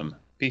millennium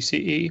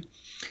BCE.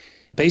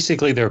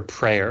 Basically, they're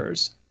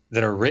prayers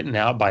that are written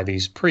out by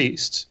these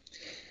priests.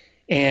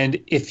 And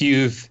if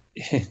you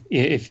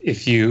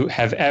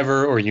have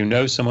ever,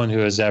 or someone who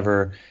has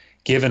ever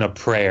given a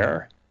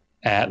prayer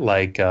at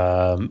like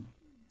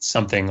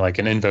something like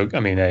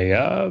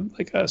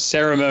like a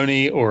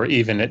ceremony, or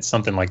even at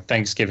something like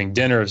Thanksgiving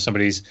dinner, if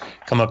somebody's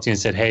come up to you and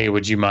said, hey,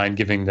 would you mind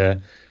giving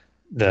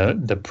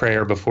the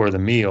prayer before the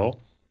meal?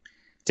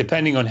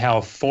 Depending on how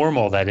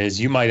formal that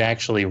is, you might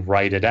actually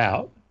write it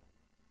out.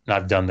 And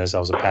I've done this. I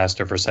was a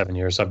pastor for 7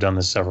 years, so I've done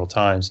this several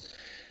times.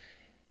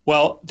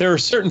 Well, there are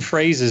certain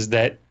phrases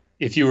that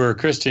if you were a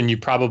Christian, you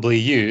probably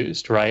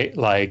used, right?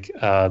 Like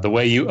the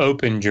way you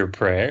opened your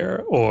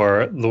prayer,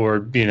 or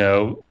Lord,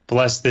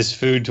 bless this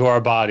food to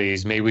our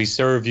bodies. May we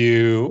serve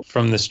you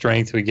from the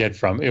strength we get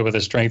from it, with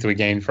the strength we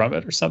gain from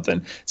it, or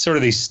something. Sort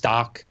of these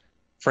stock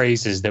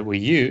phrases that we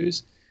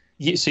use.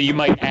 So you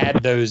might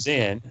add those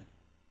in,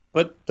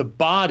 but the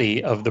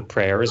body of the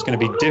prayer is going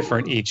to be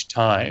different each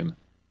time.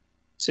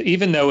 So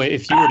even though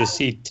if you were to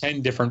see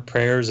 10 different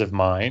prayers of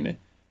mine,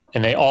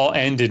 and they all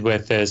ended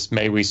with this,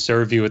 may we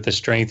serve you with the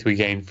strength we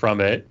gain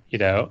from it,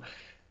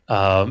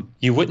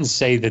 you wouldn't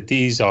say that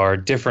these are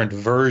different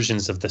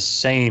versions of the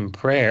same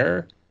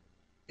prayer,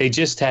 They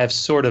just have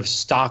sort of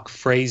stock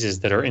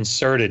phrases that are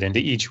inserted into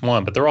each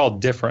one, but they're all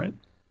different.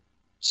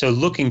 So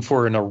looking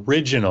for an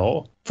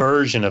original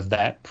version of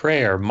that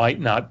prayer might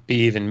not be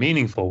even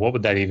meaningful. What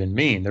would that even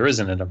mean? There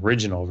isn't an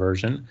original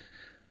version.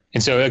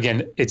 And so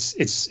again, it's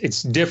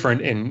different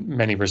in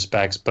many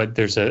respects, but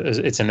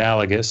it's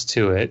analogous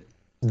to it.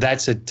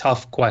 That's a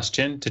tough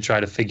question to try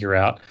to figure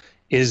out.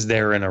 Is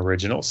there an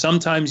original?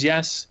 Sometimes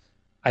yes,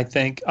 I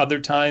think. Other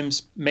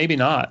times maybe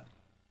not.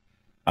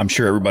 I'm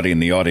sure everybody in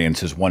the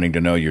audience is wanting to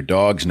know your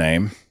dog's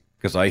name,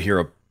 because I hear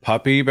a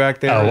puppy back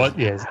there. Oh, what?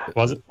 Yes,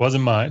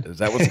 wasn't mine. Is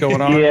that what's going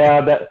on?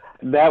 Yeah,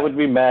 that would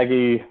be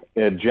Maggie.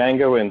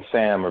 Django and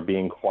Sam are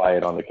being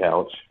quiet on the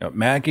couch.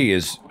 Maggie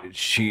is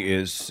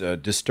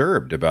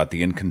disturbed about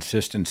the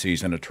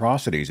inconsistencies and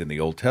atrocities in the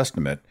Old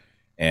Testament,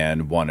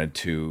 and wanted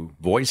to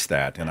voice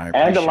that.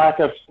 And the lack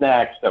of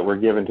snacks that were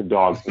given to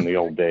dogs in the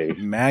old days.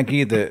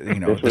 Maggie,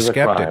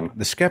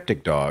 the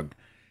skeptic dog,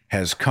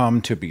 has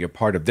come to be a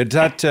part of. Did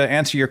that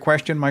answer your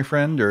question, my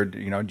friend, or do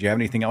you have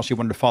anything else you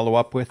wanted to follow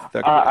up with?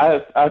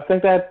 I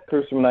think that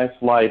threw some nice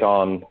light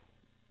on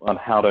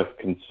how to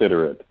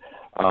consider it.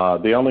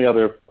 The only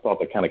other thought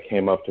that kind of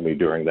came up to me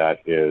during that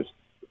is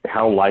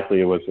how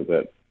likely it was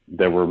that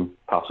there were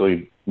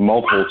possibly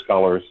multiple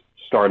scholars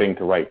starting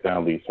to write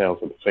down these tales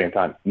at the same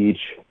time, each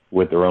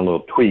with their own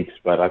little tweaks.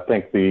 But I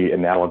think the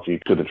analogy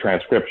to the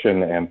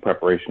transcription and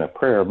preparation of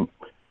prayer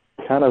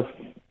kind of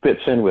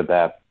fits in with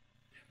that.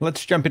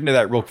 Let's jump into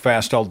that real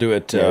fast. I'll do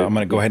it. I'm going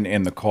to go ahead and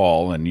end the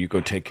call, and you go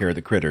take care of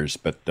the critters,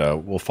 but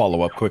we'll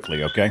follow up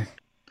quickly, okay?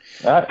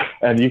 All right.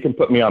 And you can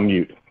put me on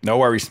mute. No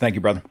worries. Thank you,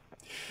 brother.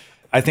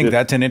 I think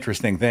that's an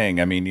interesting thing.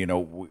 I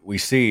mean, we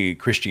see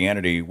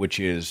Christianity,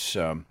 which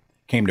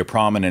came to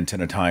prominence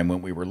in a time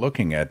when we were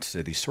looking at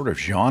these sort of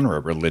genre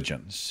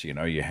religions.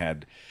 You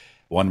had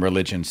one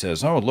religion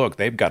says, oh, look,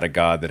 they've got a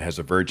God that has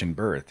a virgin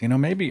birth.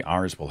 Maybe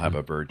ours will have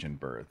a virgin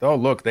birth. Oh,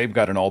 look, they've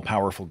got an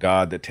all-powerful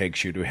God that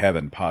takes you to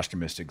heaven,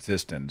 posthumous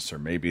existence. Or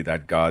maybe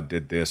that God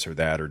did this or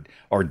that,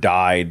 or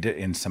died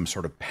in some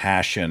sort of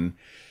passion.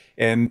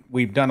 And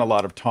we've done a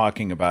lot of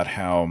talking about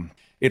how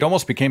it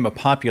almost became a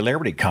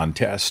popularity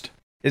contest.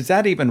 Is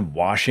that even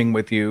washing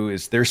with you?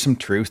 Is there some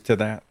truth to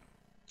that?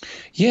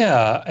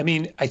 Yeah, I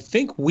mean, I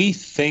think we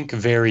think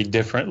very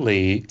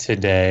differently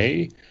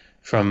today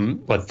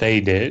from what they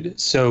did.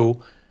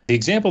 So the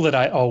example that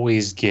I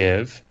always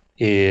give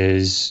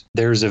is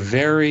there's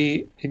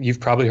you've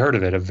probably heard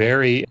of it, a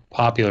very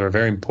popular, a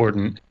very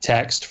important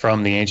text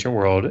from the ancient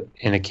world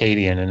in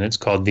Akkadian, and it's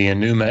called the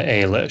Enuma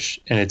Elish.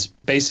 And it's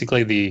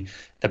basically the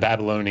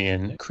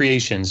Babylonian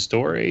creation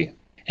story.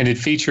 And it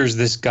features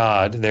this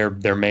god,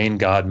 their main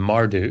god,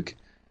 Marduk.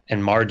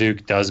 And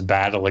Marduk does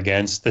battle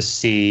against the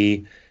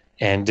sea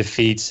and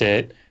defeats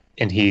it,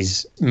 and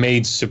he's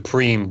made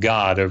supreme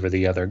god over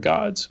the other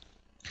gods.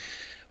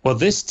 Well,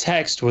 this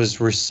text was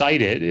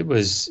recited. It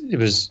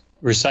was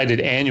recited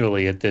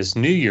annually at this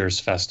New Year's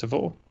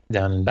festival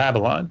down in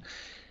Babylon,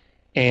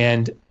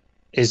 and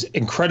is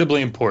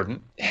incredibly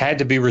important. Had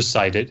to be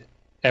recited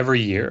every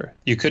year.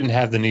 You couldn't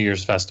have the New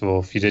Year's festival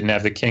if you didn't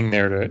have the king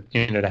there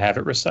to have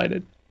it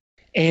recited.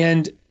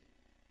 And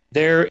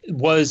there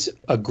was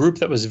a group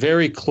that was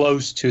very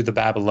close to the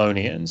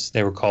Babylonians.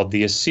 They were called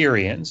the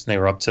Assyrians. They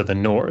were up to the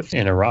north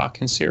in Iraq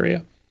and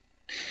Syria.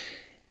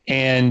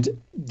 And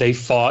they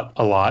fought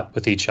a lot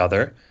with each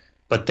other,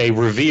 but they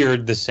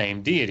revered the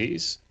same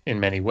deities in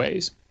many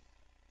ways.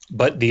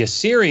 But the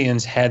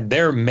Assyrians had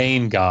their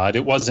main god.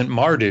 It wasn't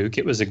Marduk.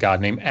 It was a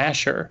god named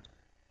Asher.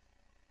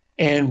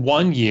 And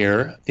one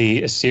year,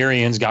 the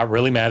Assyrians got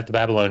really mad at the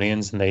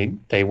Babylonians, and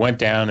they went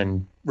down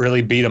and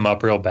really beat them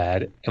up real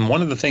bad. And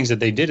one of the things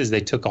that they did is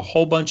they took a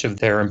whole bunch of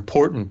their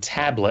important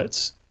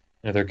tablets,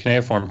 their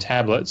cuneiform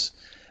tablets,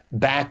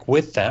 back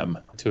with them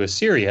to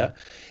Assyria.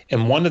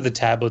 And one of the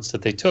tablets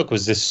that they took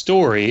was this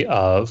story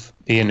of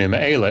the Enuma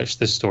Elish,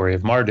 the story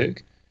of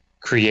Marduk,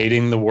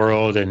 creating the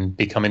world and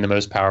becoming the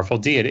most powerful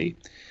deity.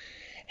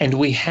 And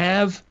we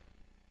have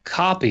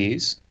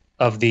copies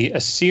of the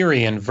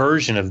Assyrian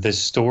version of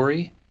this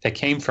story that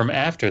came from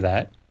after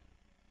that.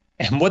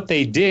 And what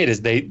they did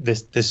is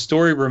this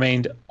story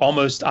remained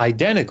almost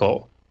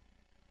identical,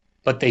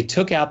 but they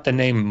took out the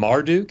name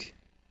Marduk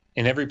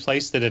in every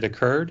place that it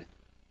occurred,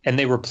 and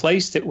they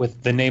replaced it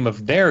with the name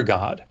of their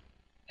god,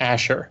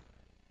 Asher.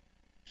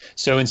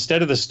 So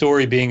instead of the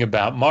story being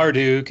about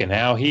Marduk and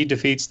how he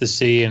defeats the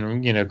sea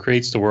and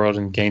creates the world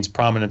and gains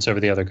prominence over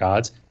the other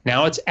gods,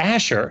 now it's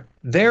Asher,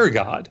 their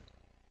god,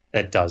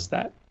 that does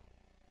that.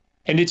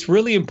 And it's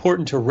really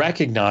important to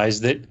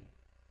recognize that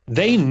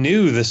they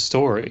knew the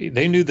story.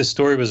 They knew the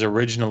story was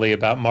originally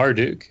about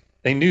Marduk.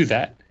 They knew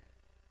that.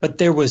 But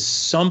there was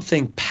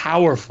something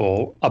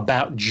powerful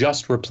about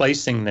just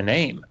replacing the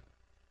name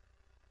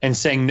and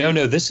saying,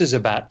 no, this is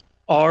about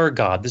our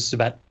God. This is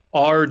about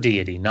our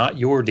deity, not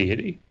your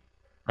deity,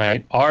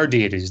 right? Our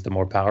deity is the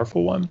more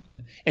powerful one.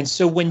 And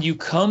so when you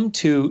come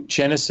to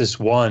Genesis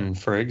 1,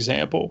 for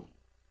example,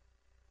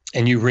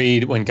 and you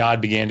read when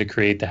God began to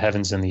create the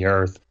heavens and the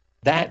earth,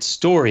 that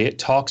story, it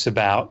talks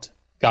about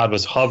God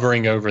was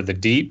hovering over the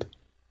deep,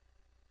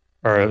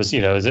 or it was,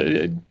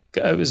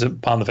 it was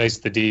upon the face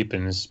of the deep,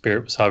 and his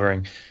spirit was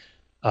hovering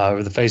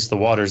over the face of the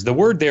waters. The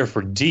word there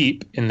for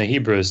deep in the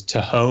Hebrew is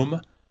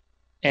tehom,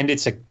 and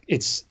it's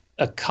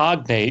a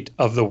cognate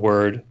of the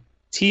word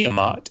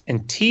Tiamat.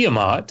 And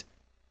Tiamat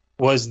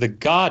was the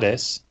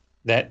goddess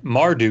that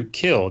Marduk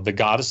killed, the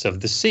goddess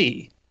of the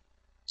sea.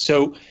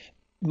 So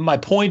my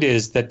point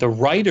is that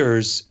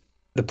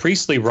the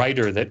priestly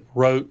writer that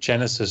wrote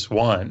Genesis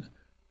 1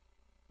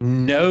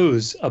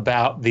 knows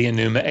about the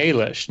Enuma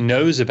Elish,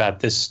 knows about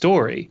this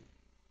story.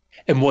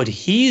 And what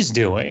he's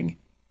doing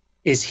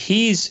is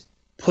he's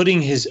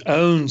putting his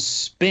own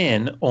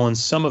spin on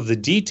some of the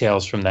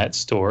details from that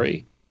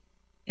story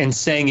and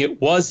saying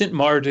it wasn't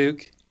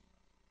Marduk,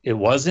 it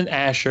wasn't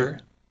Asher,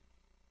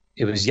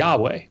 it was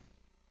Yahweh.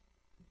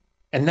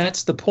 And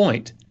that's the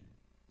point.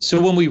 So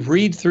when we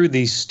read through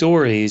these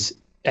stories,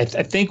 I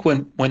think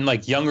when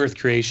like young earth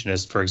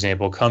creationists, for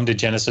example, come to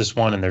Genesis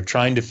 1 and they're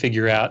trying to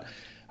figure out,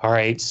 all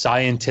right,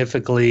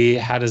 scientifically,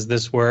 how does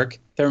this work?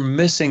 They're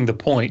missing the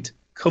point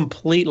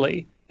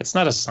completely. It's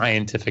not a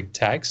scientific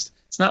text.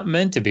 It's not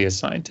meant to be a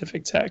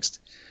scientific text.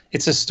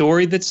 It's a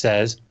story that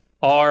says,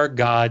 our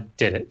God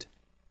did it.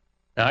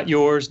 Not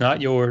yours,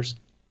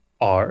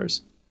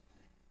 ours.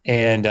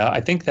 And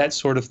I think that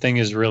sort of thing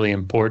is really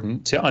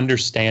important to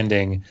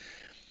understanding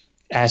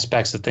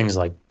aspects of things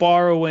like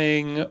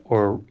borrowing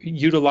or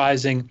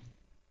utilizing.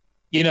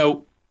 You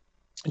know,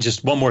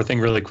 just one more thing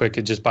really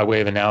quick, just by way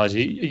of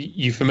analogy.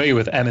 You familiar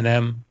with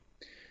Eminem?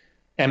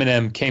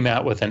 Eminem came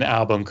out with an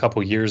album a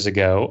couple years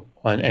ago,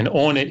 and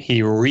on it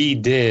he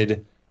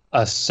redid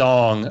a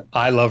song,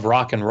 I Love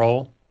Rock and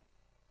Roll.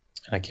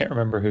 And I can't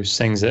remember who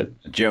sings it.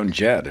 Joan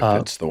Jett, if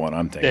it's the one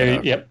I'm thinking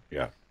of. Yep.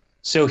 Yeah.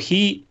 So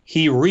he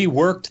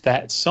reworked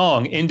that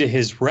song into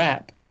his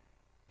rap.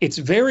 It's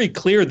very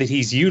clear that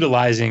he's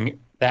utilizing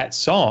that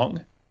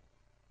song,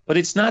 but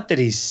it's not that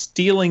he's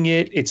stealing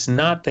it. It's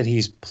not that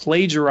he's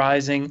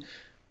plagiarizing.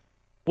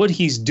 What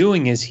he's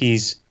doing is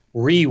he's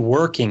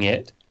reworking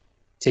it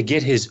to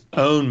get his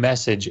own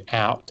message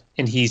out.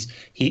 And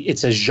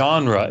it's a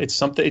genre. It's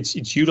something,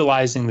 it's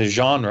utilizing the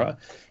genre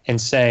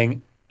and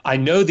saying, I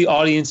know the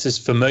audience is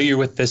familiar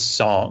with this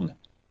song,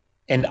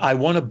 and I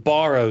want to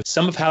borrow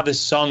some of how this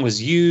song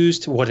was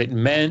used, what it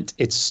meant,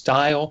 its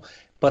style,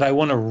 but I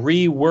want to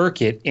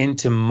rework it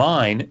into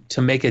mine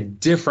to make a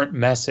different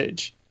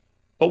message,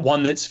 but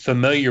one that's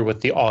familiar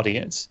with the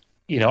audience,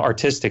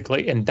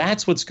 artistically. And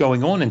that's what's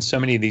going on in so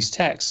many of these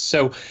texts.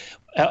 So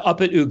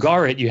up at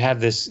Ugarit, you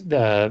have this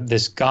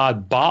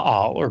god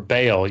Baal or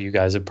Baal. You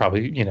guys have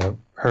probably,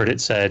 heard it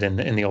said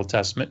in the Old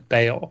Testament,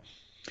 Baal.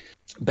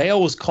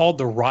 Baal was called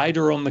the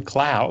rider on the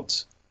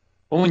clouds.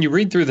 Well, when you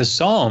read through the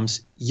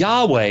Psalms,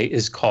 Yahweh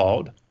is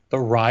called the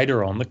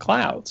rider on the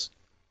clouds.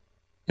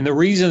 And the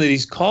reason that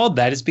he's called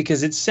that is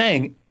because it's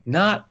saying,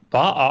 not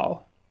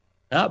Baal,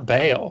 not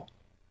Baal,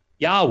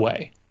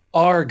 Yahweh,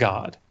 our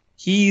God.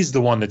 He's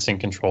the one that's in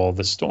control of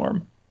the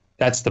storm.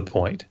 That's the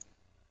point.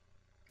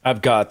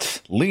 I've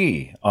got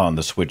Lee on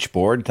the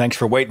switchboard. Thanks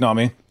for waiting on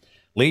me.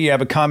 Lee, you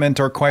have a comment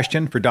or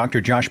question for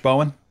Dr. Josh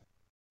Bowen?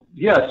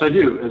 Yes, I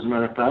do, as a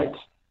matter of fact,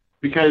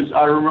 because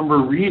I remember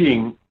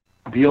reading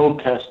the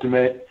Old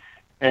Testament,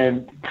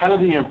 and kind of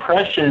the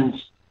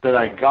impressions that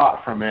I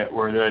got from it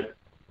were that,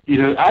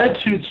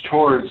 attitudes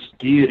towards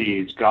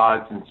deities,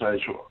 gods and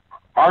such,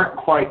 aren't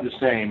quite the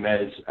same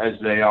as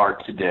they are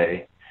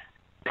today.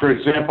 For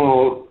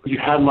example, you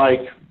had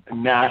like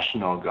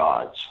national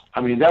gods.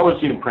 I mean, that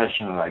was the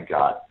impression that I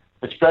got,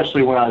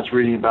 especially when I was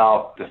reading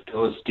about the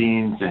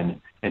Philistines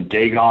and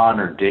Dagon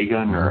or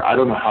Dagon, or I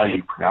don't know how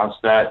you pronounce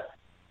that.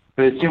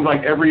 But it seemed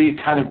like every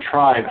kind of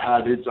tribe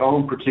had its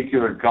own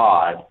particular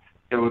god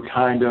that would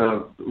kind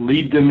of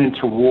lead them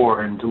into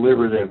war and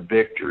deliver them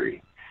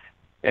victory.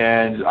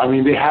 And, I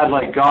mean, they had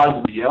like gods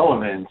of the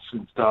elements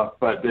and stuff,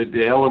 but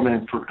the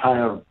elements were kind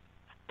of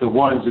the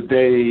ones that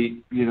they,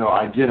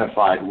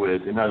 identified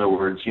with. In other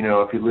words,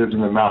 if you lived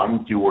in the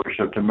mountains, you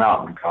worshipped a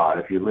mountain god.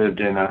 If you lived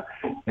in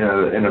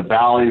a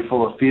valley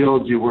full of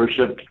fields, you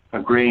worshipped a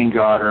grain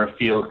god or a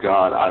field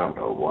god. I don't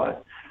know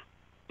what.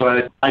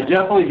 But I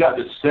definitely got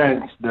the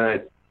sense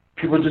that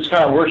people just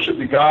kind of worship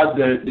the God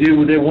that did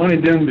what they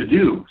wanted them to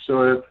do.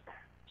 So if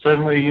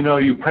suddenly,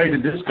 you pray to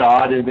this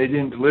God and they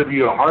didn't deliver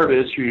you a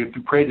harvest, or if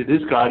you pray to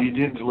this God, you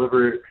didn't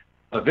deliver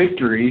a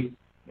victory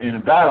in a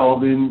battle,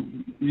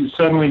 then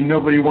suddenly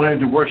nobody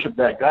wanted to worship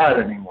that God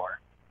anymore.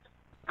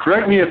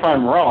 Correct me if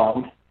I'm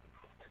wrong,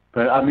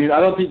 but I mean, I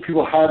don't think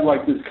people had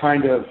like this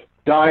kind of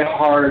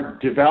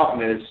die-hard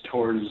devoutness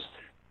towards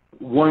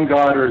one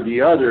God or the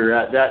other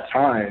at that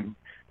time.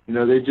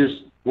 They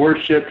just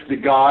worshipped the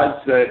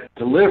gods that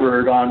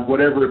delivered on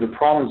whatever the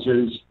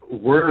promises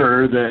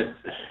were that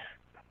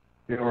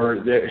they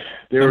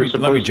were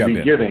supposed to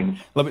be giving.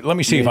 Let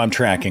me see if I'm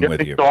tracking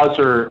with you.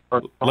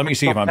 Let me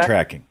see if I'm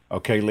tracking.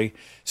 Okay, Lee.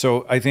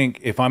 So I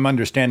think if I'm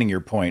understanding your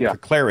point, for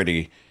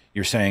clarity,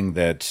 you're saying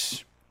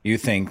that you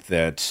think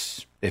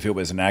that if it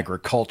was an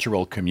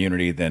agricultural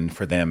community, then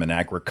for them an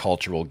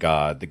agricultural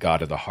god, the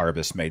god of the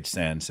harvest, made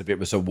sense. If it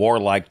was a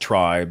warlike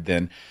tribe,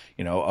 then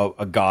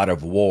a god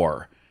of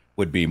war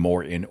would be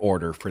more in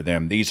order for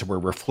them. These were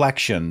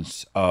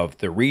reflections of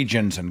the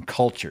regions and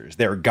cultures.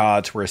 Their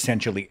gods were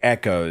essentially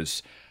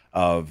echoes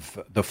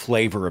of the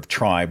flavor of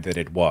tribe that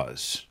it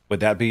was. Would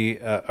that be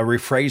a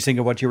rephrasing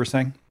of what you were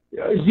saying?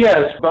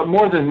 Yes, but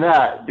more than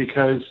that,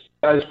 because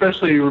I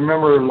especially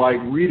remember like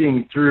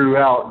reading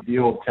throughout the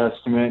Old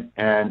Testament,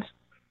 and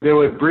they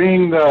would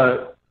bring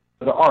the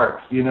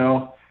ark,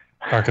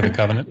 Ark of the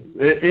Covenant,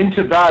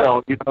 into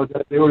battle.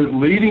 They were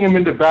leading him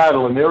into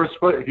battle, and that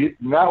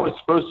was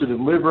supposed to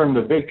deliver him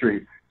the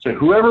victory. So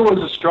whoever was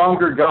a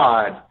stronger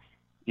god,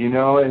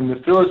 and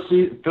the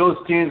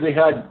Philistines, they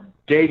had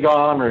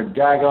Dagon or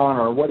Dagon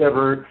or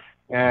whatever,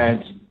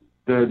 and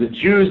the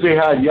Jews, they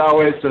had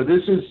Yahweh. So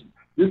this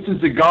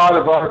is the God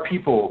of our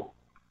people.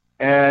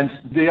 And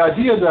the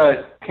idea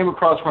that came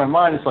across my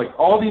mind is like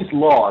all these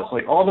laws,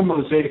 like all the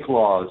Mosaic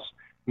laws,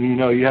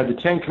 you have the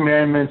 10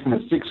 Commandments and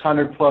the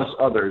 600 plus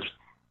others.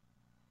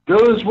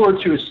 Those were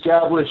to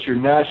establish your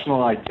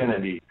national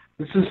identity.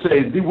 This is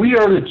say, we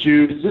are the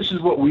Jews, this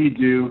is what we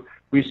do.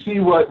 We see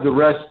what the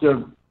rest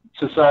of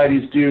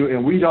societies do,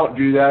 and we don't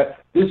do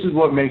that. This is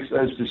what makes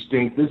us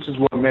distinct. This is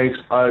what makes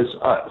us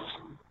us.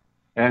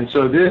 And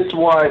so that's a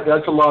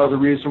lot of the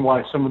reason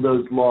why some of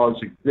those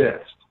laws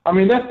exist. I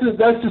mean, that's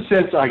the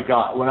sense I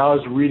got when I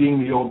was reading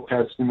the Old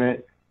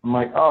Testament. I'm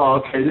like, oh,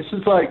 okay, this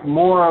is like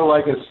more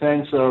like a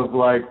sense of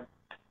like,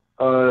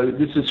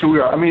 this is who we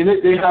are. I mean,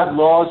 they had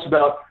laws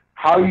about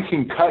how you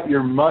can cut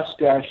your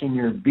mustache and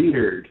your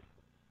beard.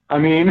 I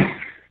mean,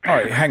 all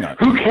right, hang on.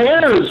 Who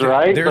cares,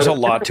 right? There's a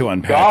lot to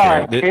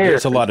unpack here.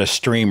 There's a lot of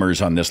streamers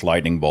on this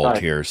lightning bolt Right.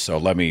 here, so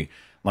let me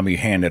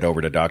hand it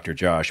over to Dr.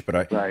 Josh.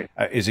 But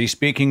is he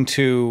speaking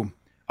to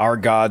our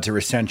gods are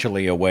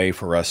essentially a way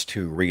for us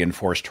to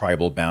reinforce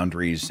tribal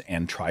boundaries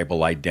and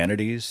tribal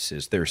identities?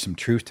 Is there some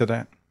truth to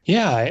that?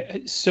 Yeah.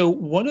 So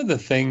one of the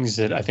things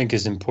that I think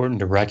is important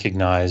to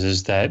recognize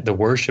is that the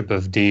worship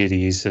of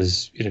deities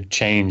has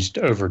changed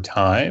over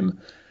time.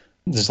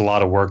 There's a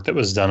lot of work that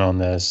was done on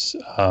this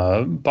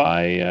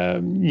by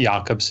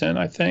Jacobson,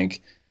 I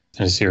think,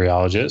 an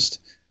Assyriologist,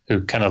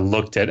 who kind of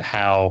looked at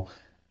how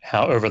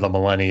over the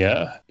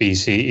millennia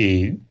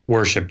BCE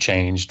worship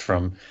changed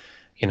from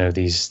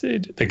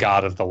the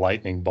god of the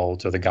lightning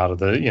bolt or the god of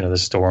the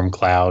storm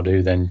cloud,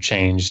 who then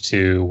changed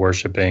to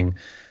worshiping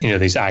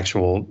these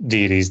actual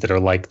deities that are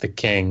like the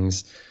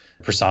kings,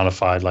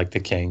 personified like the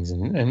kings,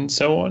 and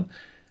so on.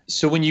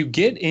 So when you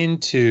get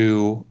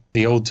into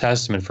the Old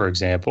Testament, for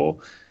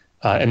example,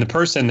 and the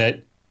person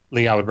that,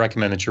 Lee, I would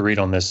recommend that you read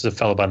on this is a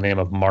fellow by the name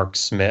of Mark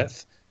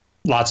Smith.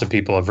 Lots of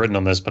people have written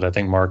on this, but I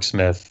think Mark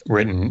Smith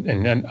written,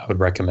 and I would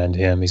recommend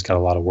him. He's got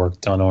a lot of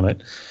work done on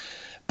it.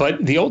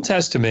 But the Old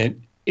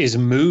Testament is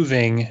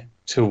moving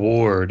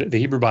toward, the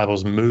Hebrew Bible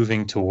is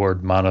moving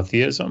toward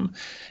monotheism.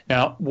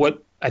 Now,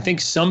 what I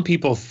think some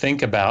people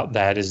think about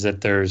that is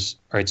that there's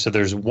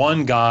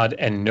one God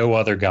and no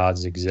other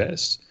gods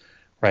exist,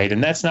 right?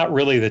 And that's not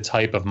really the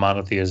type of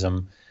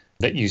monotheism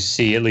that you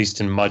see, at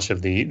least in much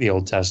of the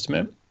Old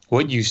Testament.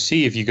 What you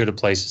see if you go to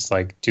places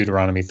like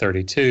Deuteronomy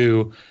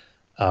 32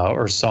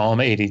 or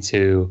Psalm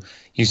 82,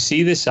 you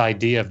see this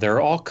idea of there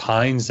are all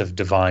kinds of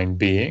divine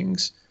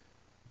beings.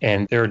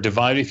 And there are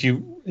divine, if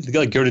you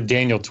go to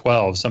Daniel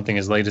 12, something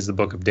as late as the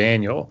book of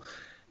Daniel,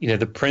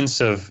 the prince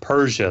of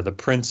Persia, the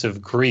prince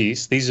of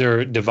Greece, these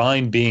are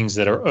divine beings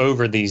that are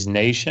over these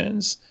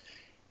nations,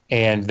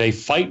 and they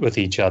fight with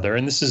each other.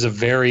 And this is a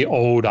very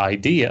old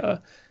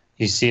idea.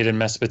 You see it in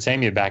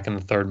Mesopotamia back in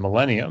the 3rd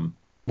millennium,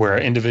 where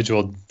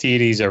individual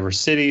deities over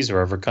cities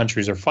or over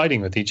countries are fighting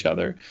with each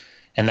other.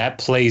 And that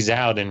plays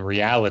out in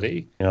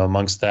reality,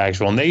 amongst the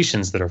actual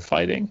nations that are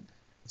fighting.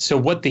 So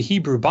what the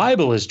Hebrew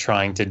Bible is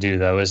trying to do,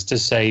 though, is to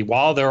say,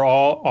 while there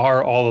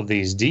are all of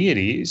these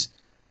deities,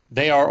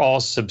 they are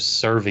all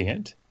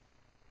subservient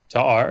to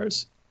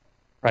ours,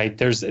 right?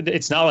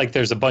 It's not like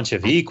there's a bunch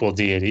of equal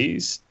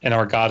deities and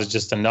our God is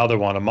just another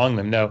one among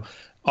them. No,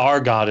 our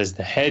God is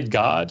the head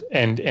God,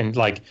 and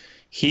like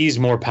he's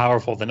more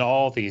powerful than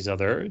all these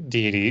other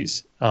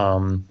deities.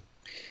 And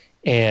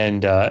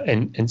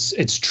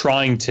it's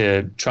trying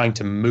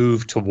to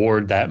move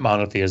toward that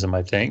monotheism,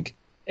 I think.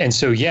 And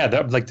so, yeah,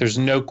 there's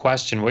no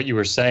question what you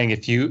were saying.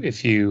 If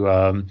you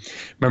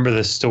remember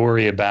the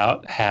story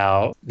about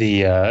how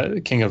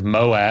the king of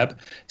Moab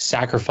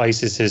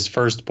sacrifices his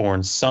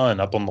firstborn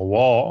son up on the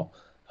wall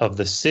of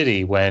the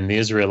city when the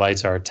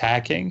Israelites are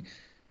attacking,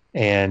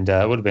 and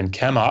it would have been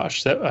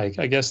Chemosh, that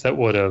I guess that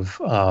would have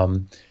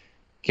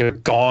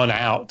gone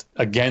out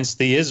against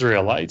the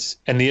Israelites,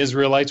 and the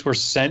Israelites were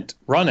sent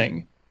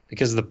running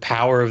because of the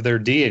power of their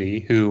deity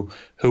who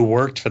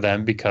worked for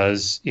them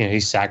because he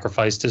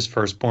sacrificed his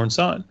firstborn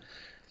son.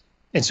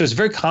 And so it's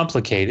very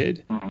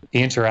complicated,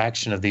 the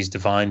interaction of these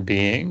divine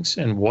beings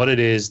and what it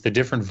is, the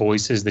different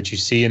voices that you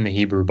see in the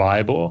Hebrew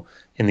Bible,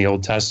 in the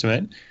Old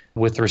Testament,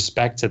 with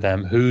respect to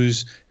them,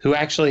 who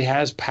actually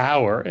has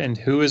power and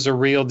who is a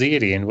real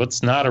deity and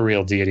what's not a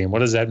real deity and what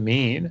does that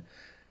mean?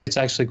 It's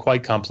actually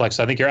quite complex.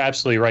 I think you're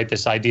absolutely right.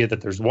 This idea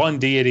that there's one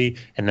deity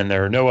and then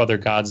there are no other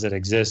gods that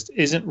exist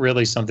isn't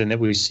really something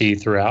that we see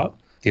throughout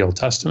the Old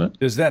Testament.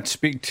 Does that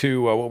speak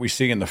to what we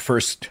see in the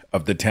first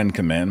of the 10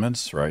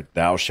 Commandments, right?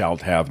 Thou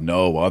shalt have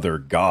no other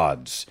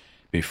gods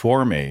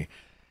before me.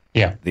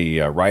 Yeah. The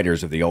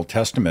writers of the Old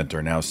Testament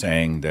are now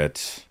saying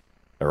that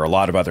there are a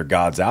lot of other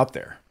gods out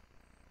there.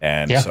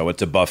 And so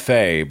it's a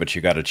buffet, but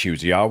you got to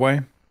choose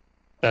Yahweh.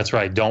 That's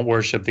right. Don't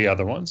worship the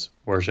other ones.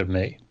 Worship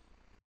me.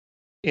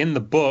 In the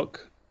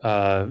book,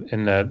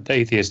 in the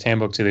Atheist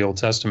Handbook to the Old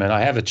Testament,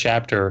 I have a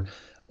chapter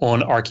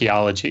on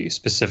archaeology,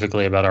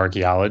 specifically about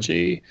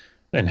archaeology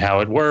and how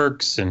it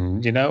works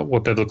and,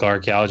 what biblical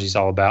archaeology is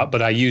all about.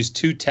 But I use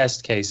 2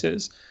 test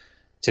cases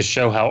to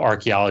show how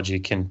archaeology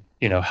can,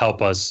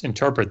 help us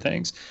interpret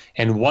things.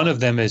 And one of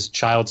them is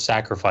child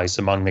sacrifice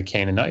among the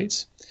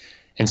Canaanites.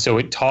 And so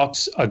it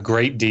talks a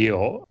great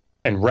deal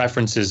and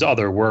references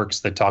other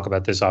works that talk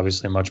about this,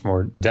 obviously in much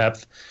more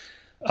depth,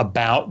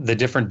 about the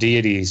different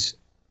deities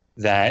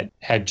that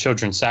had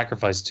children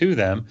sacrificed to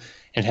them,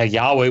 and how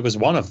Yahweh was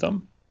one of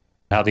them,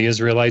 how the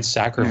Israelites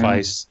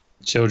sacrificed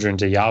children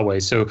to Yahweh.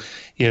 So,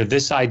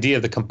 this idea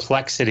of the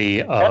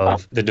complexity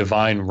of the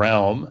divine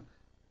realm,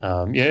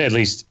 at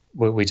least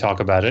we talk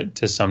about it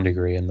to some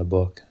degree in the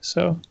book.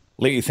 So,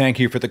 Lee, thank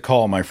you for the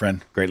call, my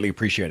friend. Greatly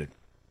appreciated.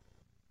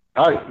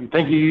 All right.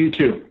 Thank you. You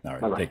too. All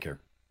right. Bye-bye. Take care.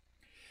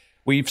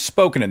 We've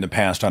spoken in the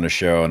past on a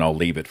show, and I'll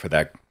leave it for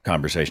that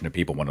conversation if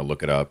people want to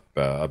look it up,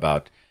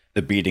 about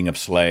the beating of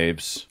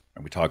slaves.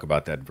 And we talk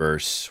about that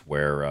verse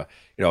where,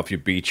 if you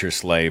beat your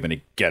slave and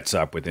he gets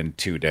up within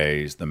 2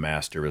 days, the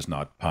master is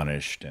not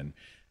punished. And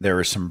there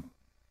are some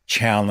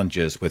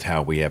challenges with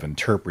how we have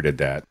interpreted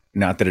that.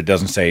 Not that it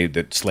doesn't say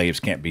that slaves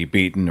can't be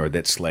beaten or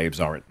that slaves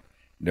aren't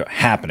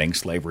happening.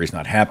 Slavery is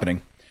not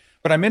happening.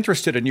 But I'm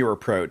interested in your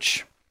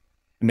approach.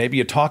 Maybe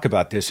you talk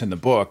about this in the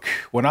book.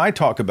 When I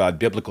talk about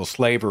biblical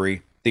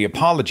slavery, the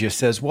apologist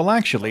says, well,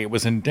 actually, it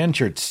was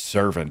indentured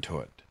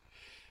servanthood.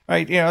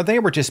 Right? They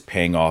were just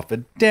paying off a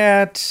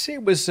debt.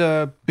 It was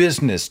a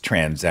business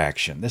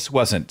transaction. This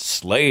wasn't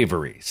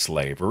slavery.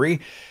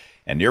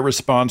 And your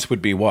response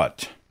would be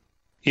what?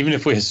 Even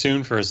if we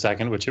assume for a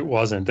second, which it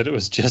wasn't, that it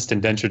was just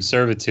indentured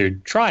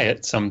servitude, try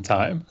it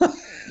sometime.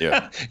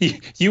 Yeah.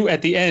 You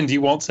at the end,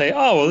 you won't say,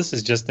 oh, well, this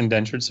is just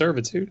indentured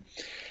servitude.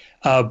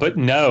 But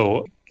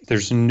no,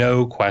 there's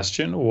no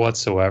question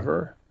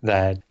whatsoever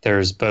that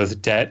there's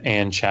both debt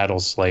and chattel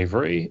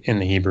slavery in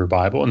the Hebrew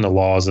Bible, in the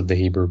laws of the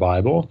Hebrew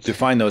Bible.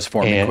 Define those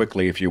for me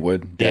quickly, if you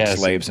would. Debt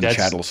slaves and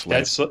chattel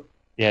slaves.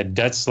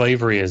 Debt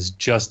slavery is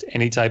just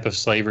any type of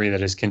slavery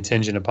that is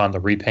contingent upon the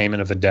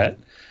repayment of a debt.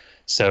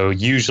 So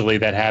usually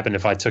that happened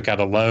if I took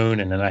out a loan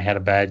and then I had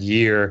a bad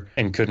year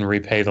and couldn't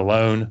repay the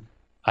loan,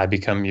 I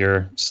become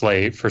your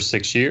slave for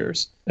 6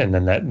 years, and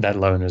then that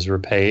loan is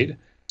repaid.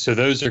 So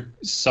those are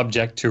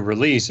subject to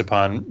release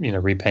upon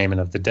repayment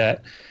of the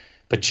debt.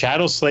 But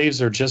chattel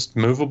slaves are just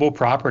movable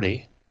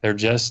property. They're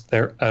just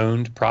their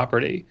owned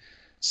property.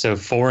 So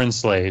foreign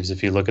slaves,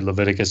 if you look at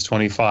Leviticus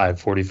 25,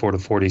 44 to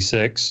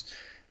 46,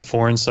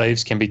 foreign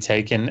slaves can be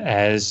taken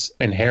as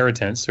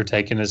inheritance. They're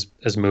taken as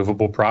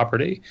movable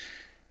property.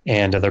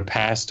 And they're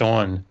passed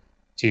on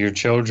to your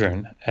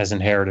children as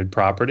inherited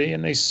property,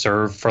 and they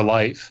serve for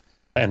life.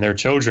 And their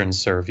children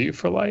serve you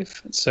for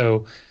life.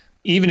 So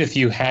even if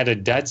you had a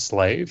debt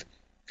slave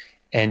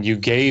and you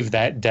gave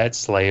that debt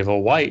slave a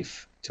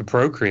wife to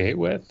procreate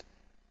with,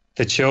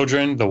 the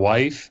children, the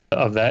wife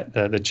of that,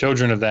 the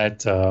children of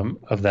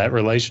that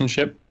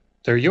relationship,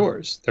 they're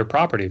yours. They're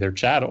property. They're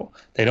chattel.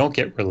 They don't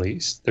get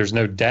released. There's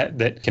no debt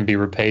that can be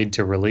repaid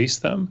to release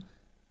them.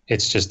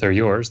 It's just they're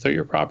yours. They're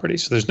your property.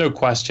 So there's no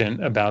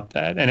question about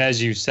that. And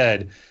as you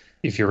said,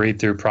 if you read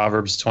through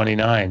Proverbs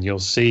 29, you'll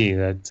see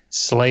that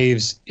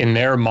slaves in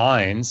their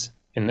minds,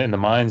 in the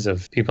minds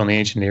of people in the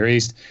ancient Near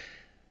East,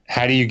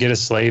 how do you get a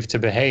slave to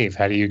behave?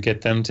 How do you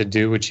get them to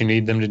do what you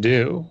need them to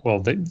do?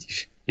 Well,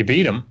 you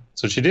beat them.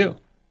 That's what you do.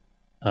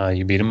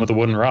 You beat them with a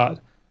wooden rod.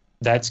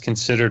 That's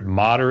considered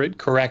moderate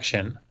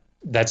correction.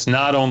 That's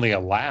not only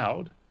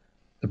allowed,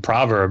 the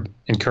proverb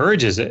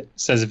encourages it. It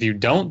says if you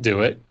don't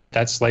do it,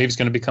 that slave's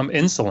going to become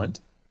insolent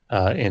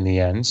in the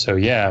end. So,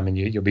 yeah, I mean,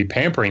 you'll be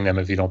pampering them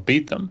if you don't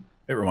beat them.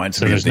 It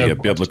reminds me of the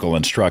biblical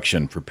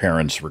instruction for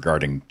parents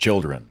regarding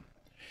children.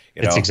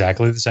 It's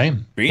exactly the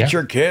same. Beat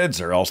your kids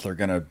or else they're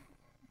going to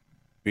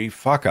be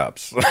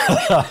fuck-ups.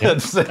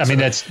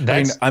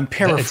 I'm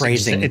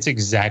paraphrasing. It's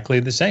exactly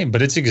the same,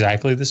 but it's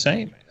exactly the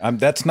same.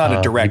 That's not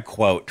a direct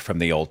quote from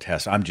the Old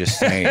Testament. I'm just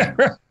saying.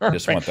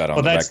 Just want that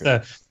on the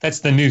record.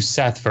 That's the new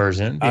Seth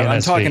version.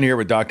 I'm talking here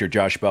with Dr.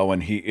 Josh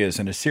Bowen. He is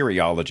an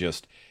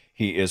Assyriologist.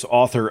 He is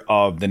author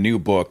of the new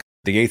book,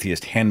 The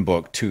Atheist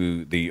Handbook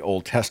to the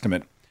Old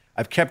Testament.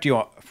 I've kept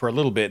you for a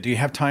little bit. Do you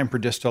have time for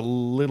just a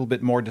little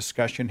bit more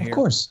discussion here? Of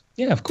course.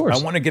 Yeah, of course.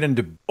 I want to get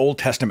into Old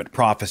Testament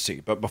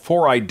prophecy. But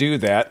before I do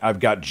that, I've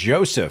got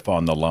Joseph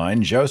on the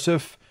line.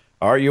 Joseph,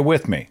 are you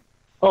with me?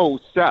 Oh,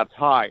 Seth.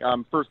 Hi.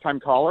 First-time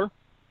caller.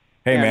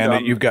 Hey,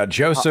 man. You've got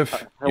Joseph,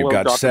 hello, you've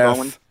got Dr. Seth,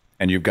 Bowen.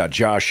 and you've got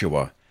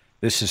Joshua.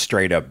 This is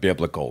straight up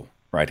biblical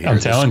right here. I'm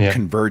telling you.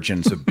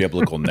 Convergence of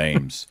biblical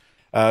names.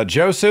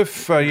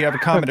 Joseph, you have a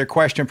comment or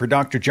question for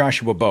Dr.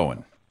 Joshua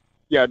Bowen?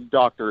 Yeah,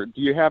 doctor. Do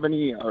you have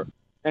any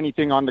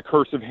Anything on the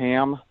curse of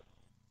Ham?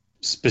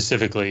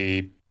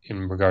 Specifically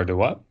in regard to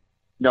what?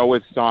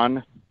 Noah's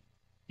son.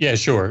 Yeah,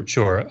 sure.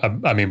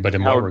 I mean, but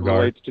in How what it regard?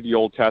 relates to the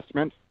Old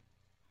Testament?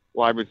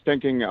 Well, I was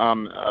thinking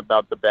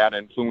about the bad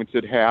influence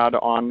it had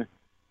on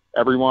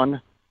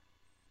everyone.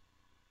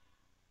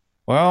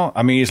 Well,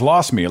 I mean, he's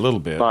lost me a little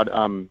bit. But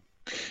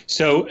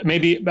so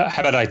maybe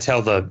how about I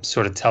tell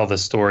the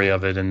story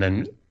of it, and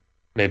then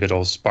maybe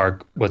it'll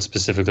spark what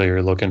specifically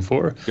you're looking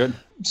for. Good.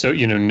 So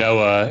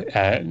Noah,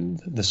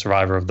 the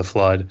survivor of the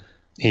flood,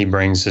 he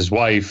brings his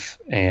wife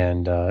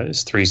and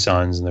his 3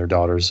 sons and their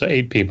daughters. So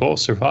 8 people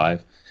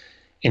survive.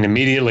 And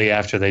immediately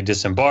after they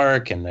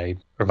disembark and they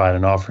provide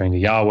an offering to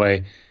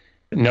Yahweh,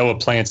 Noah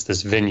plants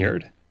this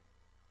vineyard,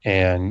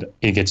 and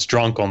he gets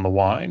drunk on the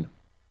wine,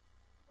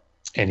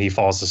 and he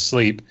falls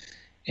asleep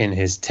in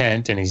his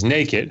tent, and he's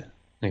naked, and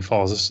he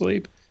falls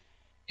asleep.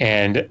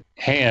 And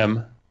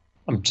Ham,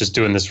 I'm just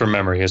doing this from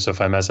memory here, so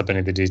if I mess up any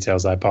of the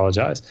details, I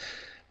apologize.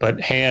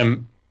 But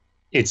Ham,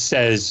 it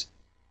says,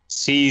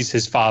 sees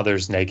his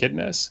father's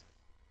nakedness,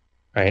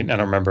 right? I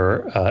don't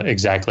remember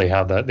exactly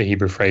how the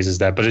Hebrew phrases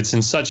that, but it's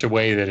in such a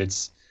way that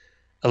it's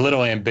a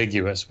little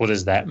ambiguous. What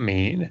does that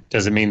mean?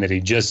 Does it mean that he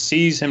just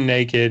sees him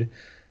naked?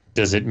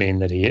 Does it mean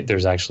that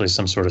there's actually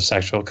some sort of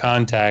sexual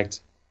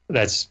contact?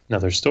 That's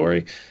another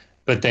story.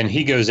 But then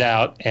he goes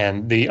out,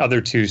 and the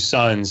other 2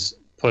 sons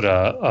put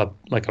a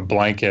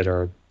blanket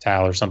or a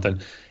towel or something,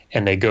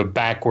 and they go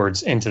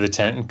backwards into the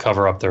tent and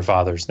cover up their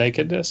father's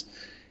nakedness.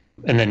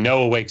 And then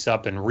Noah wakes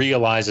up and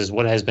realizes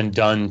what has been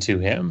done to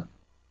him.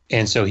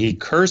 And so he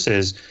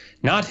curses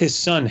not his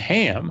son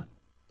Ham,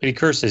 but he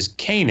curses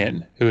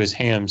Canaan, who is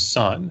Ham's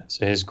son,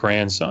 so his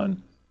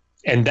grandson.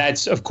 And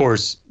that's, of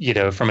course,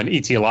 from an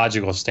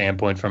etiological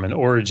standpoint, from an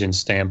origin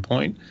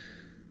standpoint,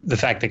 the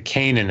fact that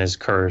Canaan is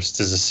cursed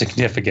is a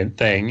significant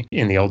thing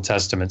in the Old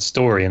Testament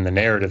story, in the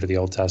narrative of the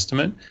Old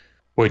Testament,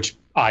 which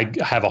I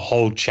have a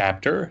whole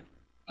chapter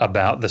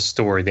about the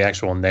story, the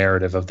actual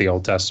narrative of the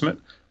Old Testament.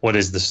 What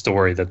is the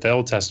story that the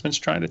Old Testament's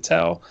trying to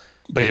tell?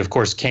 But of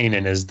course,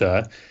 Canaan is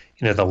the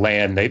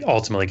land that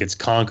ultimately gets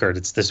conquered.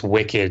 It's this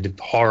wicked,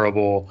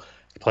 horrible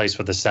place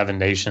where the 7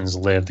 nations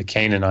live, the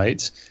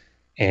Canaanites,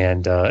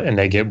 and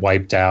they get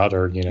wiped out,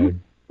 or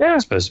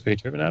supposed to be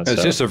driven out.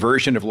 Is this a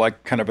version of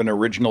like kind of an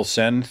original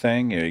sin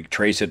thing? You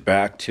trace it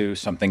back to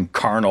something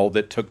carnal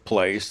that took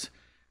place,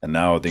 and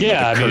now the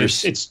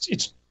curse.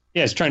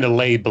 It's trying to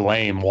lay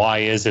blame. Why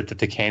is it that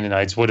the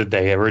Canaanites, what did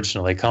they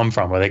originally come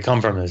from? Where they come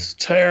from is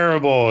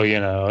terrible,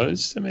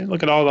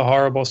 look at all the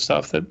horrible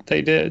stuff that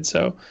they did.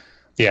 So,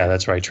 yeah,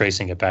 that's right.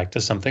 Tracing it back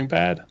to something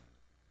bad.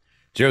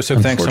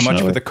 Joseph, thanks so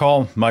much for the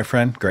call, my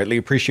friend. Greatly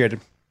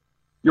appreciated.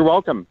 You're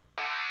welcome.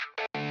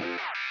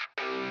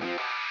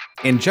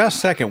 In just a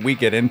second, we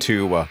get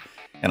into,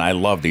 and I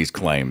love these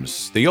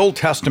claims, the Old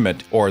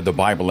Testament, or the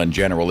Bible in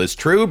general, is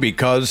true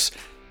because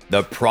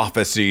the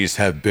prophecies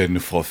have been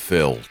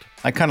fulfilled.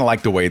 I kind of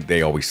like the way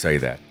they always say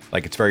that.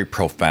 Like it's very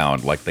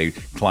profound, like they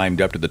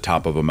climbed up to the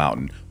top of a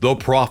mountain. The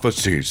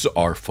prophecies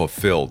are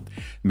fulfilled.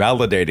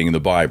 Validating the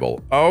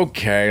Bible.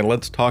 Okay,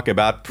 let's talk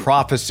about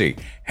prophecy.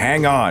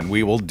 Hang on,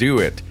 we will do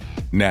it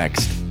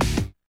next.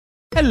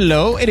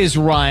 Hello, it is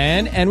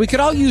Ryan, and we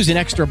could all use an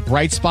extra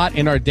bright spot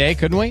in our day,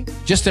 couldn't we?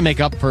 Just to make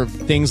up for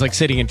things like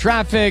sitting in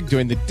traffic,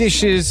 doing the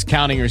dishes,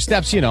 counting your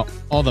steps,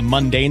 all the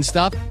mundane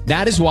stuff.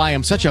 That is why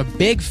I'm such a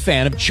big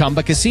fan of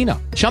Chumba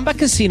Casino. Chumba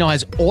Casino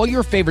has all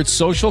your favorite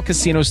social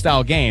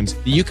casino-style games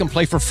that you can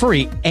play for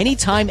free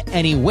anytime,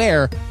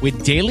 anywhere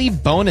with daily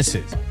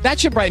bonuses. That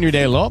should brighten your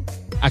day a little.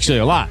 Actually,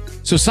 a lot.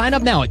 So sign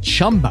up now at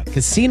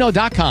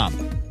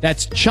ChumbaCasino.com.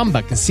 That's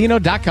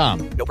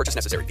ChumbaCasino.com. No purchase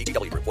necessary.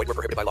 VGW Group. Void where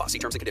prohibited by law. See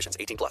terms and conditions.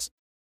 18+.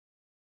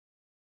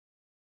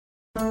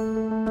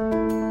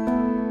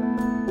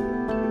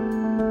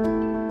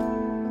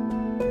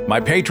 My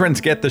patrons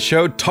get the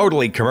show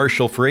totally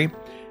commercial-free,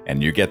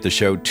 and you get the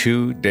show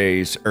 2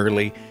 days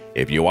early.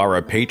 If you are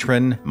a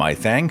patron, my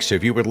thanks.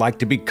 If you would like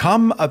to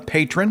become a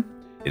patron,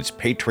 it's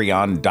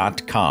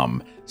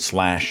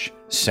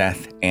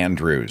patreon.com/Seth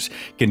Andrews.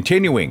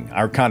 Continuing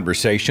our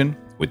conversation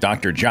with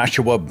Dr.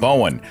 Joshua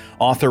Bowen,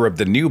 author of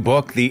the new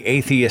book, The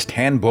Atheist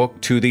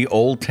Handbook to the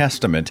Old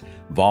Testament,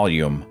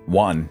 Volume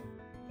 1.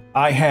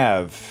 I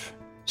have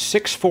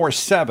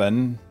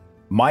 647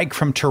 Mike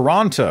from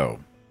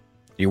Toronto.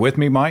 You with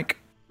me, Mike?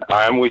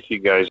 I'm with you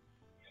guys.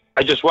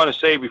 I just want to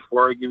say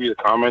before I give you the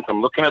comment,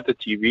 I'm looking at the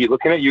TV,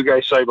 looking at you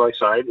guys side by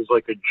side. It's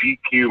like a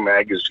GQ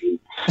magazine.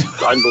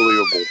 It's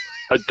unbelievable.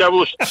 A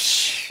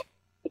devilish...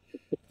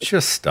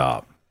 Just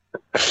stop.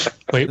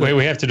 Wait,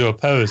 we have to do a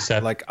pose,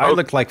 Seth. I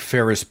look like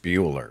Ferris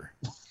Bueller,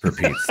 for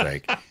Pete's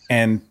sake.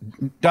 And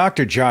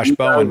Dr. Josh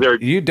Bowen,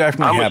 you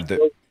definitely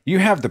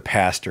have the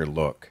pastor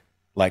look.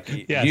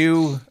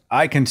 Yes.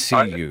 I can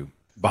see you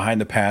behind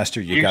the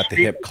pastor. You got the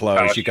hip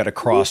closed. You got a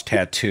cross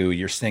tattoo.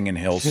 You're singing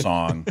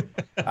Hillsong.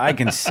 I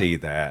can see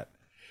that.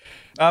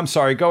 I'm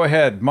sorry. Go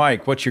ahead,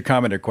 Mike. What's your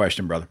comment or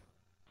question, brother?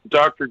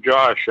 Dr.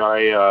 Josh,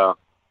 I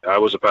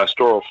was a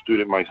pastoral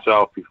student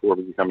myself before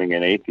becoming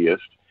an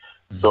atheist.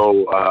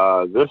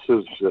 So this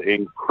is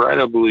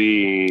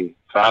incredibly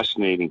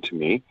fascinating to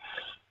me.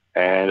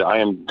 and I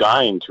am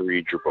dying to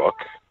read your book.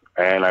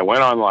 And I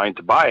went online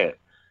to buy it,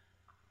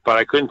 but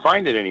I couldn't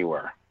find it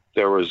anywhere.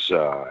 There was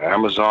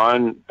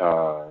Amazon,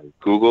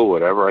 Google,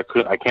 whatever.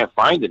 I can't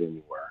find it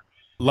anywhere.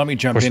 Let me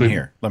jump in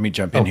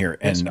here.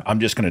 And I'm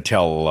just going to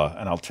tell,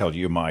 and I'll tell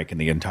you, Mike,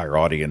 and the entire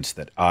audience,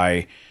 that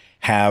I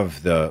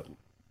have the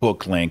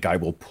book link. I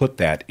will put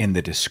that in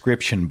the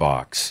description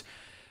box.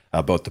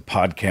 Both the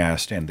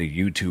podcast and the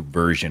YouTube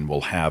version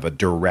will have a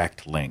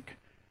direct link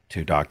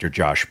to Dr.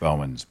 Josh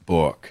Bowen's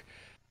book.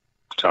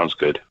 Sounds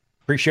good.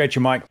 Appreciate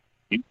you, Mike.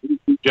 You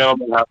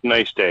gentlemen, have a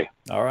nice day.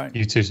 All right.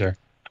 You too, sir.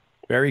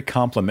 Very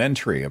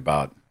complimentary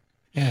about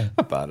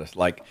us.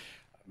 Like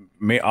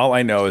me, all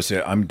I know is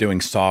that I'm doing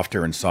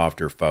softer and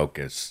softer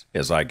focus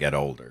as I get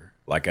older.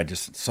 Like I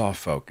just soft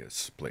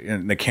focus, please.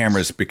 And the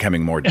camera's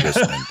becoming more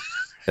distant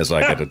as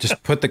I get.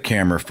 Just put the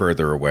camera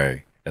further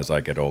away as I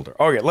get older.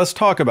 Okay, let's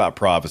talk about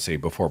prophecy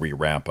before we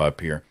wrap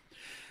up here.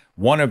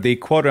 One of the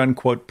quote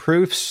unquote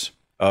proofs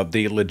of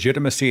the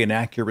legitimacy and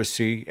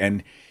accuracy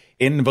and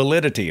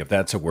invalidity, if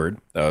that's a word,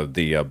 of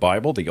the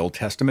Bible, the Old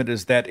Testament,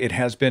 is that it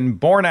has been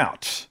borne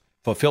out.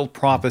 Fulfilled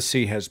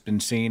prophecy has been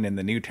seen in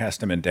the New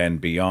Testament and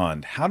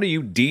beyond. How do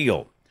you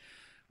deal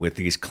with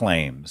these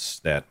claims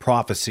that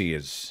prophecy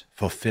is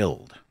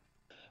fulfilled?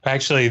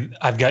 Actually,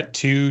 I've got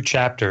 2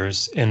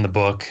 chapters in the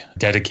book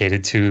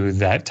dedicated to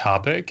that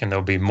topic, and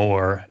there'll be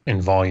more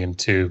in volume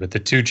 2. But the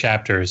 2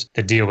 chapters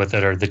that deal with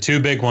it are the 2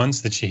 big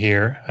ones that you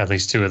hear, at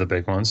least 2 of the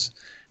big ones.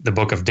 The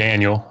book of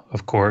Daniel,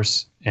 of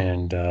course,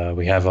 and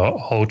we have a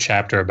whole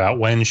chapter about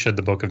when should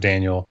the book of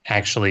Daniel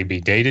actually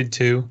be dated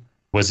to.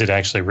 Was it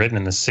actually written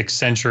in the 6th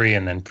century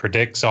and then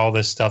predicts all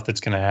this stuff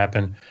that's going to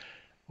happen?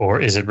 Or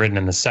is it written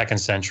in the 2nd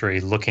century,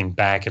 looking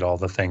back at all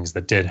the things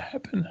that did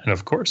happen? And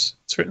of course,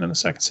 it's written in the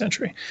 2nd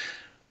century.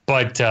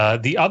 But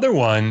the other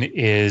one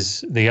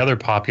is the other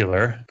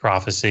popular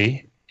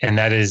prophecy, and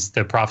that is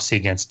the prophecy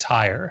against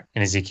Tyre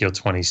in Ezekiel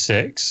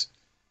 26.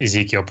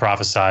 Ezekiel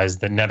prophesies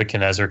that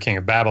Nebuchadnezzar, king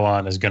of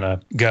Babylon, is going to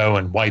go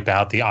and wipe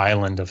out the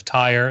island of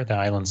Tyre, the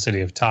island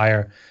city of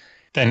Tyre.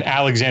 Then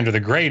Alexander the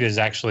Great is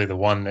actually the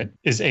one that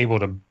is able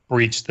to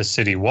breach the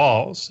city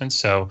walls. And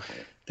so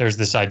there's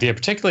this idea,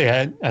 particularly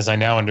as I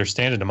now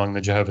understand it among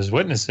the Jehovah's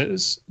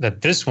Witnesses,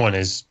 that this one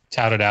is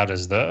touted out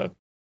as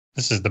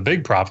this is the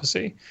big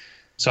prophecy.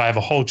 So I have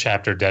a whole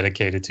chapter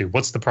dedicated to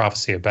what's the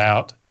prophecy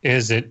about?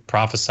 Is it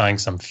prophesying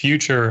some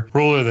future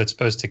ruler that's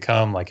supposed to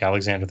come, like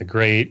Alexander the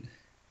Great,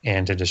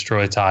 and to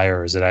destroy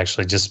Tyre, or is it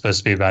actually just supposed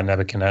to be about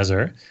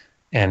Nebuchadnezzar?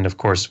 And of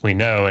course, we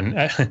know,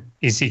 and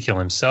Ezekiel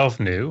himself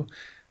knew,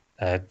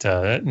 that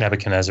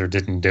Nebuchadnezzar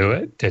didn't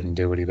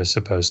do what he was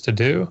supposed to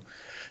do.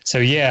 So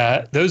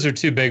yeah, those are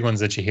 2 big ones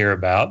that you hear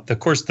about. Of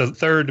course, the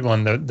third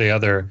one, the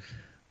other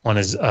one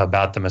is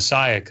about the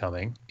Messiah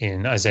coming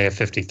in Isaiah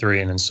 53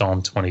 and in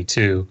Psalm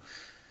 22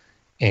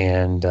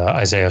 and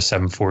Isaiah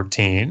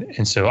 7:14.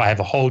 And so I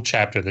have a whole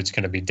chapter that's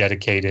going to be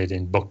dedicated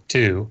in book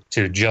 2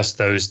 to just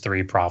those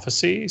 3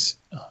 prophecies.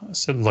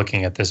 So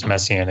looking at this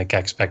messianic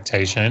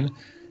expectation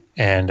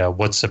and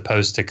what's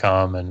supposed to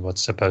come and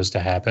what's supposed to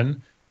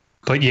happen.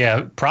 But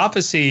yeah,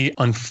 prophecy,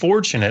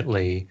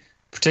 unfortunately,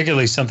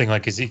 particularly something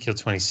like Ezekiel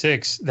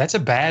 26, that's a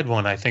bad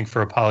one, I think,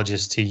 for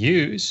apologists to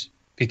use,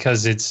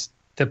 because it's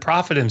the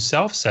prophet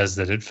himself says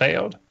that it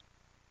failed.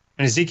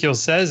 And Ezekiel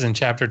says in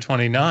chapter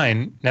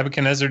 29,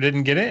 Nebuchadnezzar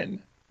didn't get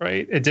in,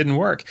 right? It didn't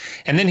work.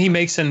 And then he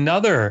makes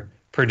another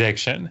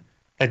prediction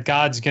that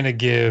God's going to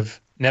give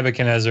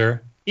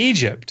Nebuchadnezzar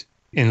Egypt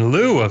in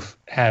lieu of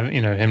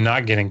him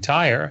not getting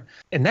Tyre.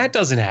 And that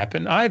doesn't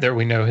happen either.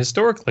 We know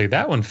historically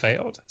that one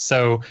failed.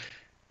 So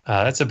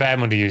that's a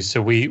bad one to use.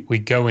 So we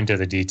go into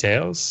the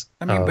details.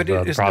 I mean, but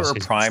isn't there a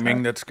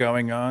priming that's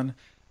going on?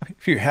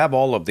 If you have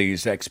all of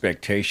these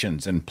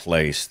expectations in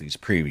place, these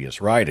previous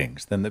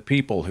writings, then the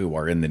people who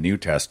are in the New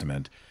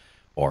Testament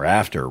or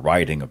after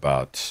writing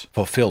about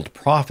fulfilled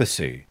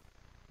prophecy,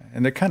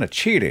 and they're kind of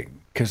cheating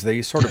because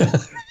they sort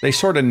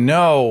of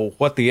know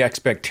what the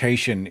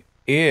expectation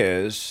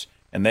is,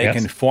 and they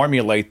can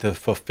formulate the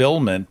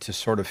fulfillment to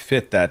sort of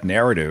fit that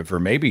narrative, or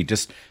maybe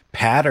just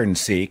pattern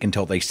seek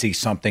until they see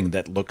something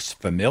that looks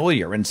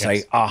familiar and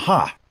say,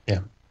 aha.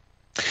 Yeah.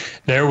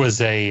 There was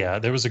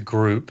a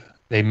group,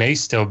 they may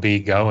still be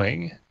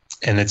going,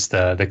 and it's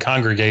the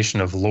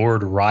Congregation of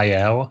Lord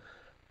Rael,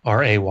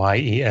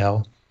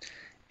 Rayel,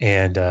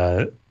 and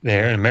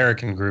they're an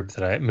American group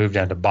that I moved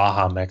down to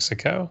Baja,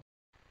 Mexico.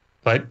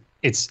 But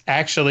it's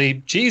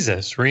actually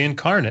Jesus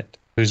reincarnate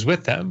who's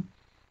with them.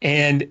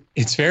 And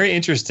it's very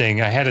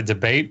interesting. I had a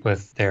debate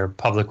with their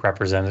public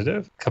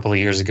representative a couple of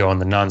years ago on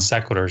the Non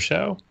Sequitur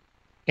show.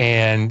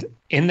 And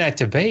in that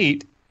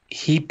debate,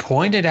 he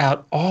pointed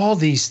out all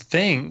these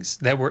things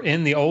that were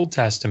in the Old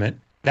Testament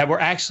that were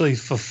actually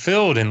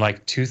fulfilled in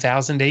like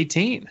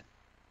 2018.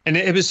 And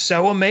it was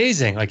so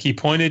amazing. Like he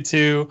pointed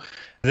to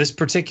this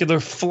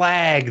particular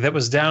flag that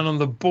was down on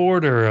the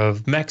border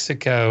of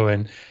Mexico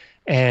and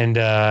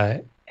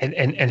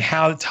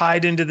how it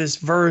tied into this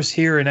verse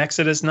here in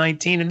Exodus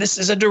 19. And this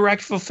is a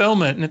direct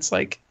fulfillment. And it's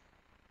like,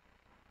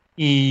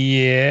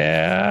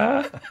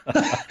 yeah.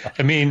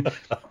 I mean,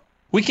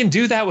 we can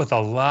do that with a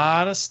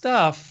lot of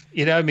stuff,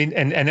 I mean,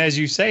 and as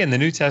you say, in the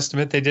New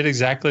Testament, they did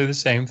exactly the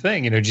same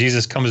thing.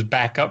 Jesus comes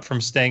back up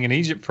from staying in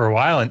Egypt for a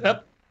while, and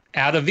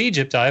out of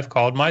Egypt I have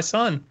called my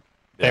son.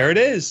 Yeah. There it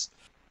is.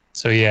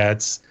 So yeah,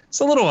 it's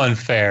a little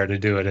unfair to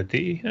do it at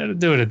the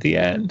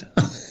end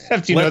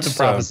after you know what the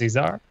prophecies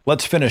are.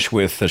 Let's finish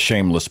with a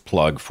shameless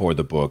plug for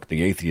the book,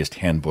 The Atheist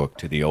Handbook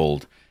to the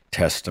Old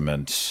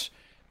Testament.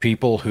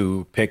 People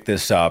who pick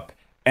this up,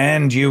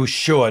 and you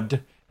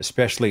should,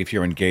 especially if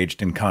you're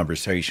engaged in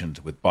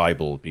conversations with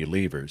Bible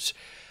believers.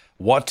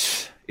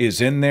 What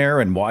is in there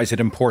and why is it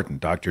important,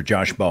 Dr.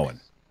 Josh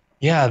Bowen?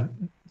 Yeah,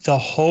 the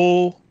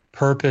whole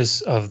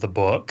purpose of the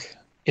book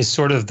is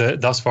sort of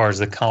thus far is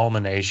the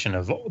culmination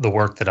of the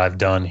work that I've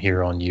done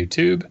here on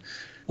YouTube.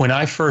 When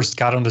I first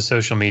got onto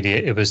social media,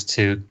 it was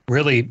to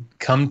really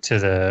come to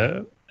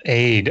the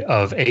aid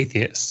of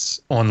atheists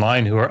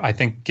online who I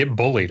think get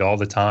bullied all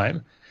the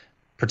time,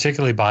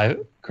 particularly by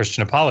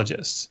Christian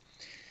apologists.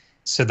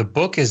 So the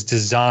book is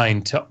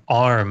designed to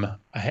arm,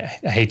 I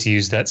hate to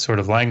use that sort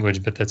of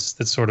language, but that's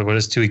sort of what it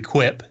is, to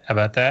equip, how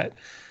about that,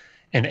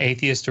 an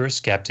atheist or a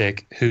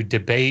skeptic who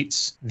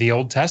debates the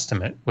Old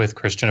Testament with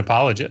Christian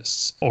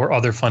apologists or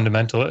other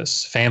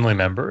fundamentalists, family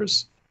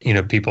members,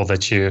 people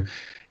that you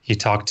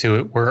talk to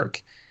at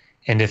work.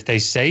 And if they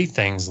say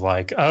things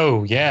like,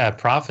 "Oh yeah,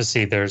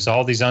 prophecy, there's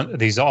all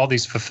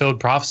these fulfilled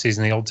prophecies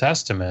in the Old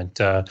Testament,"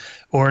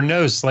 or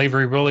 "No,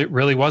 slavery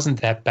really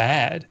wasn't that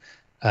bad,"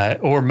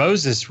 or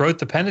 "Moses wrote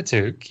the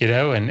Pentateuch,"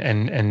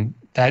 and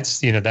that's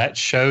that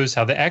shows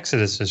how the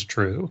Exodus is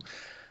true.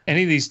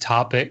 Any of these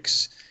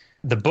topics,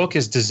 the book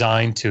is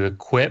designed to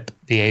equip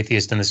the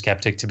atheist and the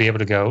skeptic to be able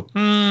to go,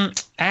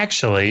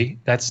 actually,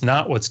 that's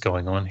not what's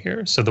going on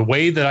here. So the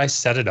way that I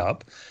set it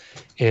up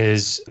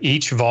is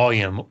each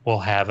volume will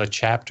have a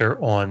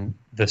chapter on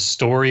the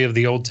story of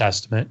the Old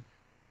Testament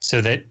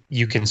so that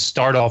you can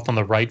start off on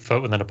the right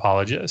foot with an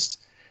apologist.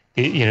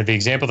 The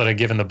example that I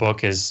give in the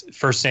book is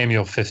 1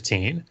 Samuel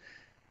 15,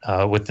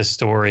 with the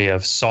story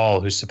of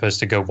Saul, who's supposed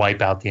to go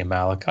wipe out the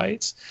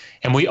Amalekites.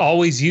 And we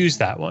always use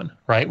that one,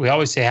 right? We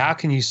always say, how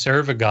can you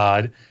serve a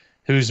God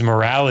whose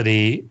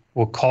morality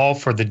will call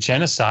for the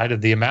genocide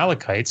of the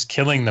Amalekites,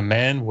 killing the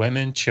men,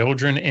 women,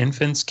 children,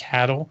 infants,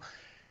 cattle?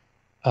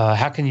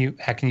 How can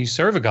you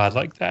serve a God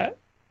like that?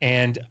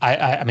 And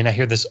I mean, I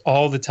hear this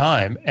all the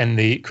time, and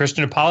the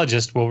Christian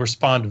apologist will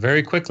respond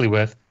very quickly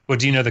with, well,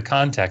 do you know the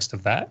context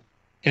of that?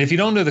 And if you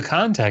don't know the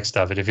context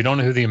of it, if you don't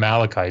know who the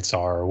Amalekites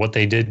are or what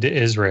they did to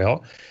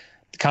Israel,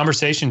 the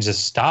conversation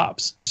just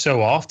stops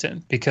so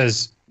often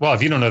because, well,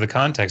 if you don't know the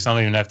context, I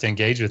don't even have to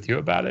engage with you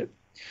about it.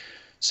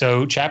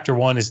 So chapter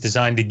 1 is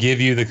designed to give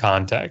you the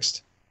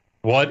context.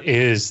 What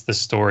is the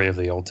story of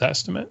the Old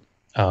Testament?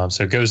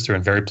 So it goes through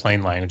in very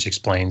plain language,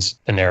 explains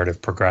the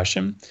narrative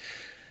progression.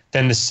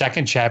 Then the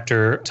second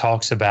chapter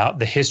talks about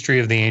the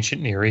history of the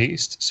ancient Near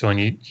East. So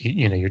when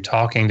you're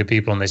talking to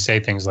people and they say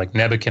things like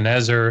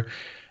Nebuchadnezzar,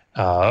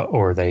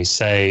 or they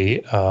say,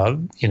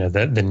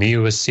 the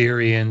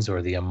Neo-Assyrians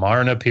or the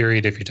Amarna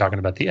period, if you're talking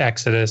about the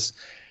Exodus,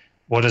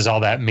 what does all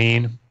that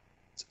mean?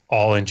 It's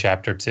all in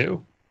chapter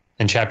 2.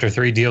 And chapter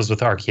 3 deals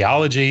with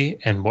archaeology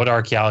and what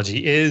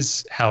archaeology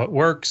is, how it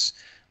works,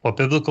 what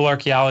biblical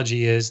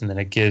archaeology is, and then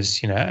it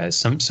gives,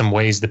 some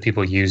ways that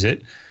people use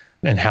it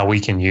and how we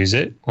can use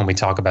it when we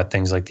talk about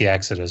things like the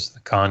Exodus, the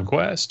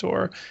conquest,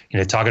 or,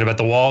 talking about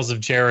the walls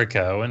of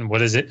Jericho. And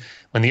what is it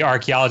when the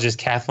archaeologist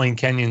Kathleen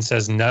Kenyon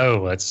says,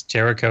 no,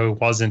 Jericho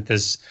wasn't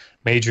this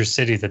major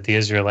city that the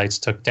Israelites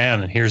took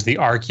down. And here's the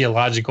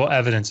archaeological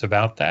evidence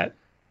about that.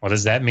 What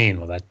does that mean?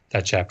 Well,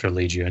 that chapter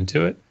leads you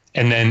into it.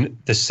 And then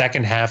the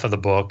second half of the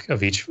book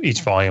of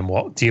each volume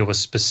will deal with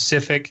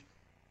specific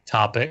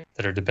topics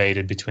that are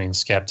debated between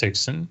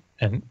skeptics and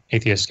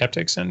atheist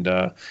skeptics and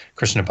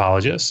Christian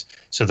apologists.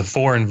 So the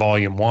 4 in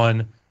volume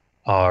 1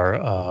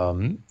 are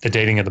the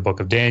dating of the book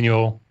of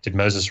Daniel, did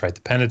Moses write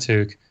the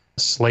Pentateuch,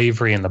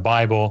 slavery in the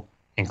Bible,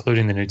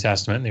 including the New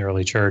Testament and the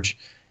early church,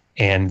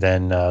 and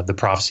then the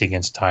prophecy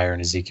against Tyre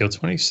in Ezekiel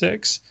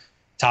 26.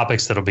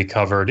 Topics that will be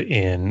covered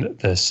in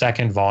the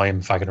second volume,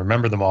 if I can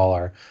remember them all,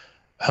 are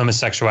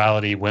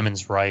homosexuality,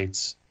 women's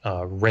rights,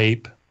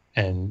 rape,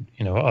 and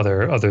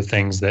other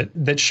things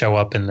that show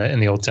up in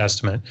the Old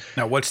Testament.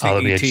 Now, what's the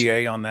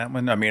ETA on that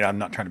one? I mean, I'm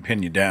not trying to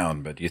pin you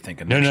down, but do you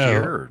think next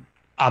year? Or?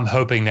 I'm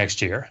hoping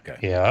next year.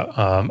 Okay. Yeah,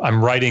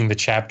 I'm writing the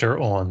chapter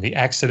on the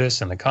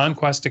Exodus and the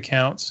conquest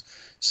accounts.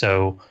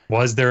 So,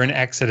 was there an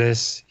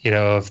Exodus,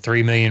 of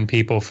 3 million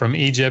people from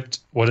Egypt?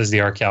 What does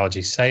the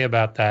archaeology say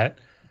about that?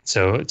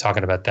 So,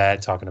 talking about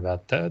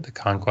the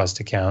conquest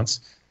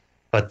accounts.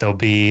 But there'll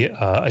be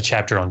a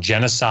chapter on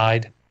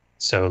genocide.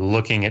 So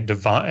looking at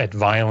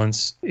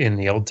violence in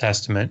the Old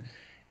Testament,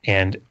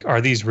 and are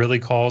these really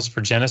calls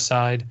for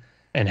genocide?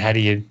 And how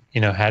do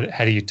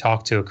you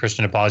talk to a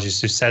Christian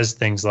apologist who says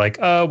things like,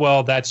 "Oh,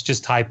 well, that's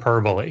just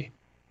hyperbole.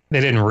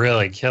 They didn't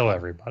really kill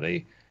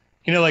everybody."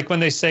 Like when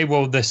they say,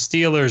 "Well, the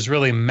Steelers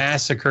really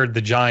massacred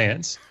the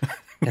Giants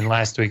in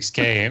last week's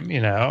game."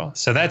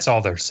 So that's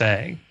all they're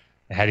saying.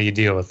 How do you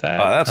deal with that?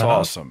 That's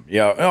awesome.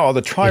 Yeah. Oh,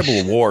 the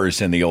tribal wars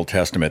in the Old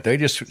Testament, they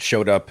just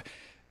showed up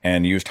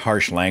and used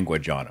harsh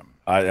language on him.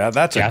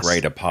 That's a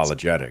great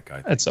apologetic.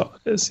 That's all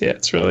it is. Yeah,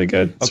 it's really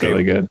good. It's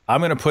really good.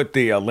 I'm going to put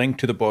the link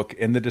to the book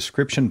in the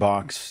description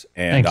box,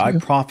 and I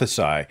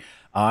prophesy,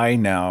 I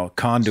now,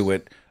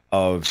 conduit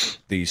of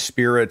the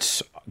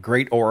Spirit's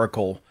great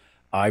oracle,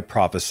 I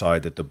prophesy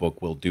that the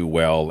book will do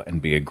well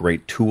and be a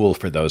great tool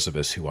for those of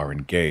us who are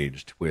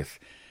engaged with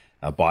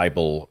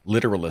Bible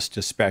literalists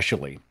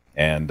especially,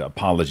 and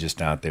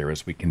apologists out there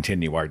as we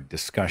continue our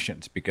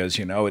discussions, because,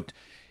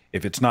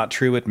 if it's not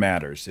true, it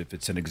matters. If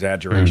it's an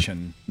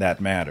exaggeration,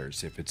 that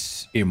matters. If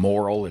it's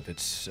immoral, if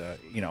it's,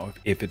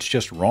 if it's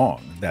just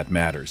wrong, that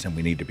matters. And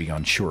we need to be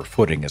on sure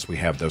footing as we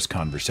have those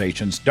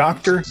conversations.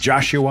 Dr.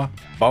 Joshua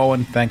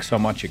Bowen, thanks so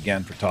much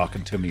again for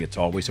talking to me. It's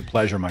always a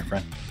pleasure, my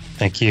friend.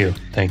 Thank you.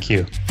 Thank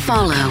you.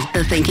 Follow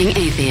The Thinking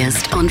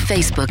Atheist on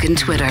Facebook and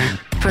Twitter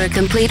for a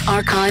complete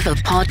archive of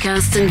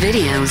podcasts and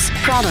videos,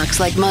 products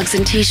like mugs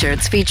and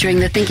t-shirts featuring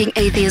the Thinking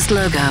Atheist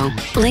logo,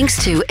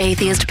 links to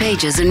atheist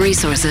pages and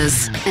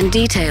resources, and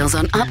details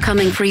on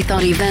upcoming Free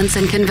Thought events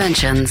and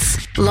conventions.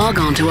 Log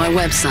on to our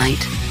website,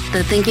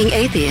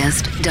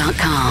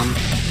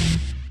 thethinkingatheist.com.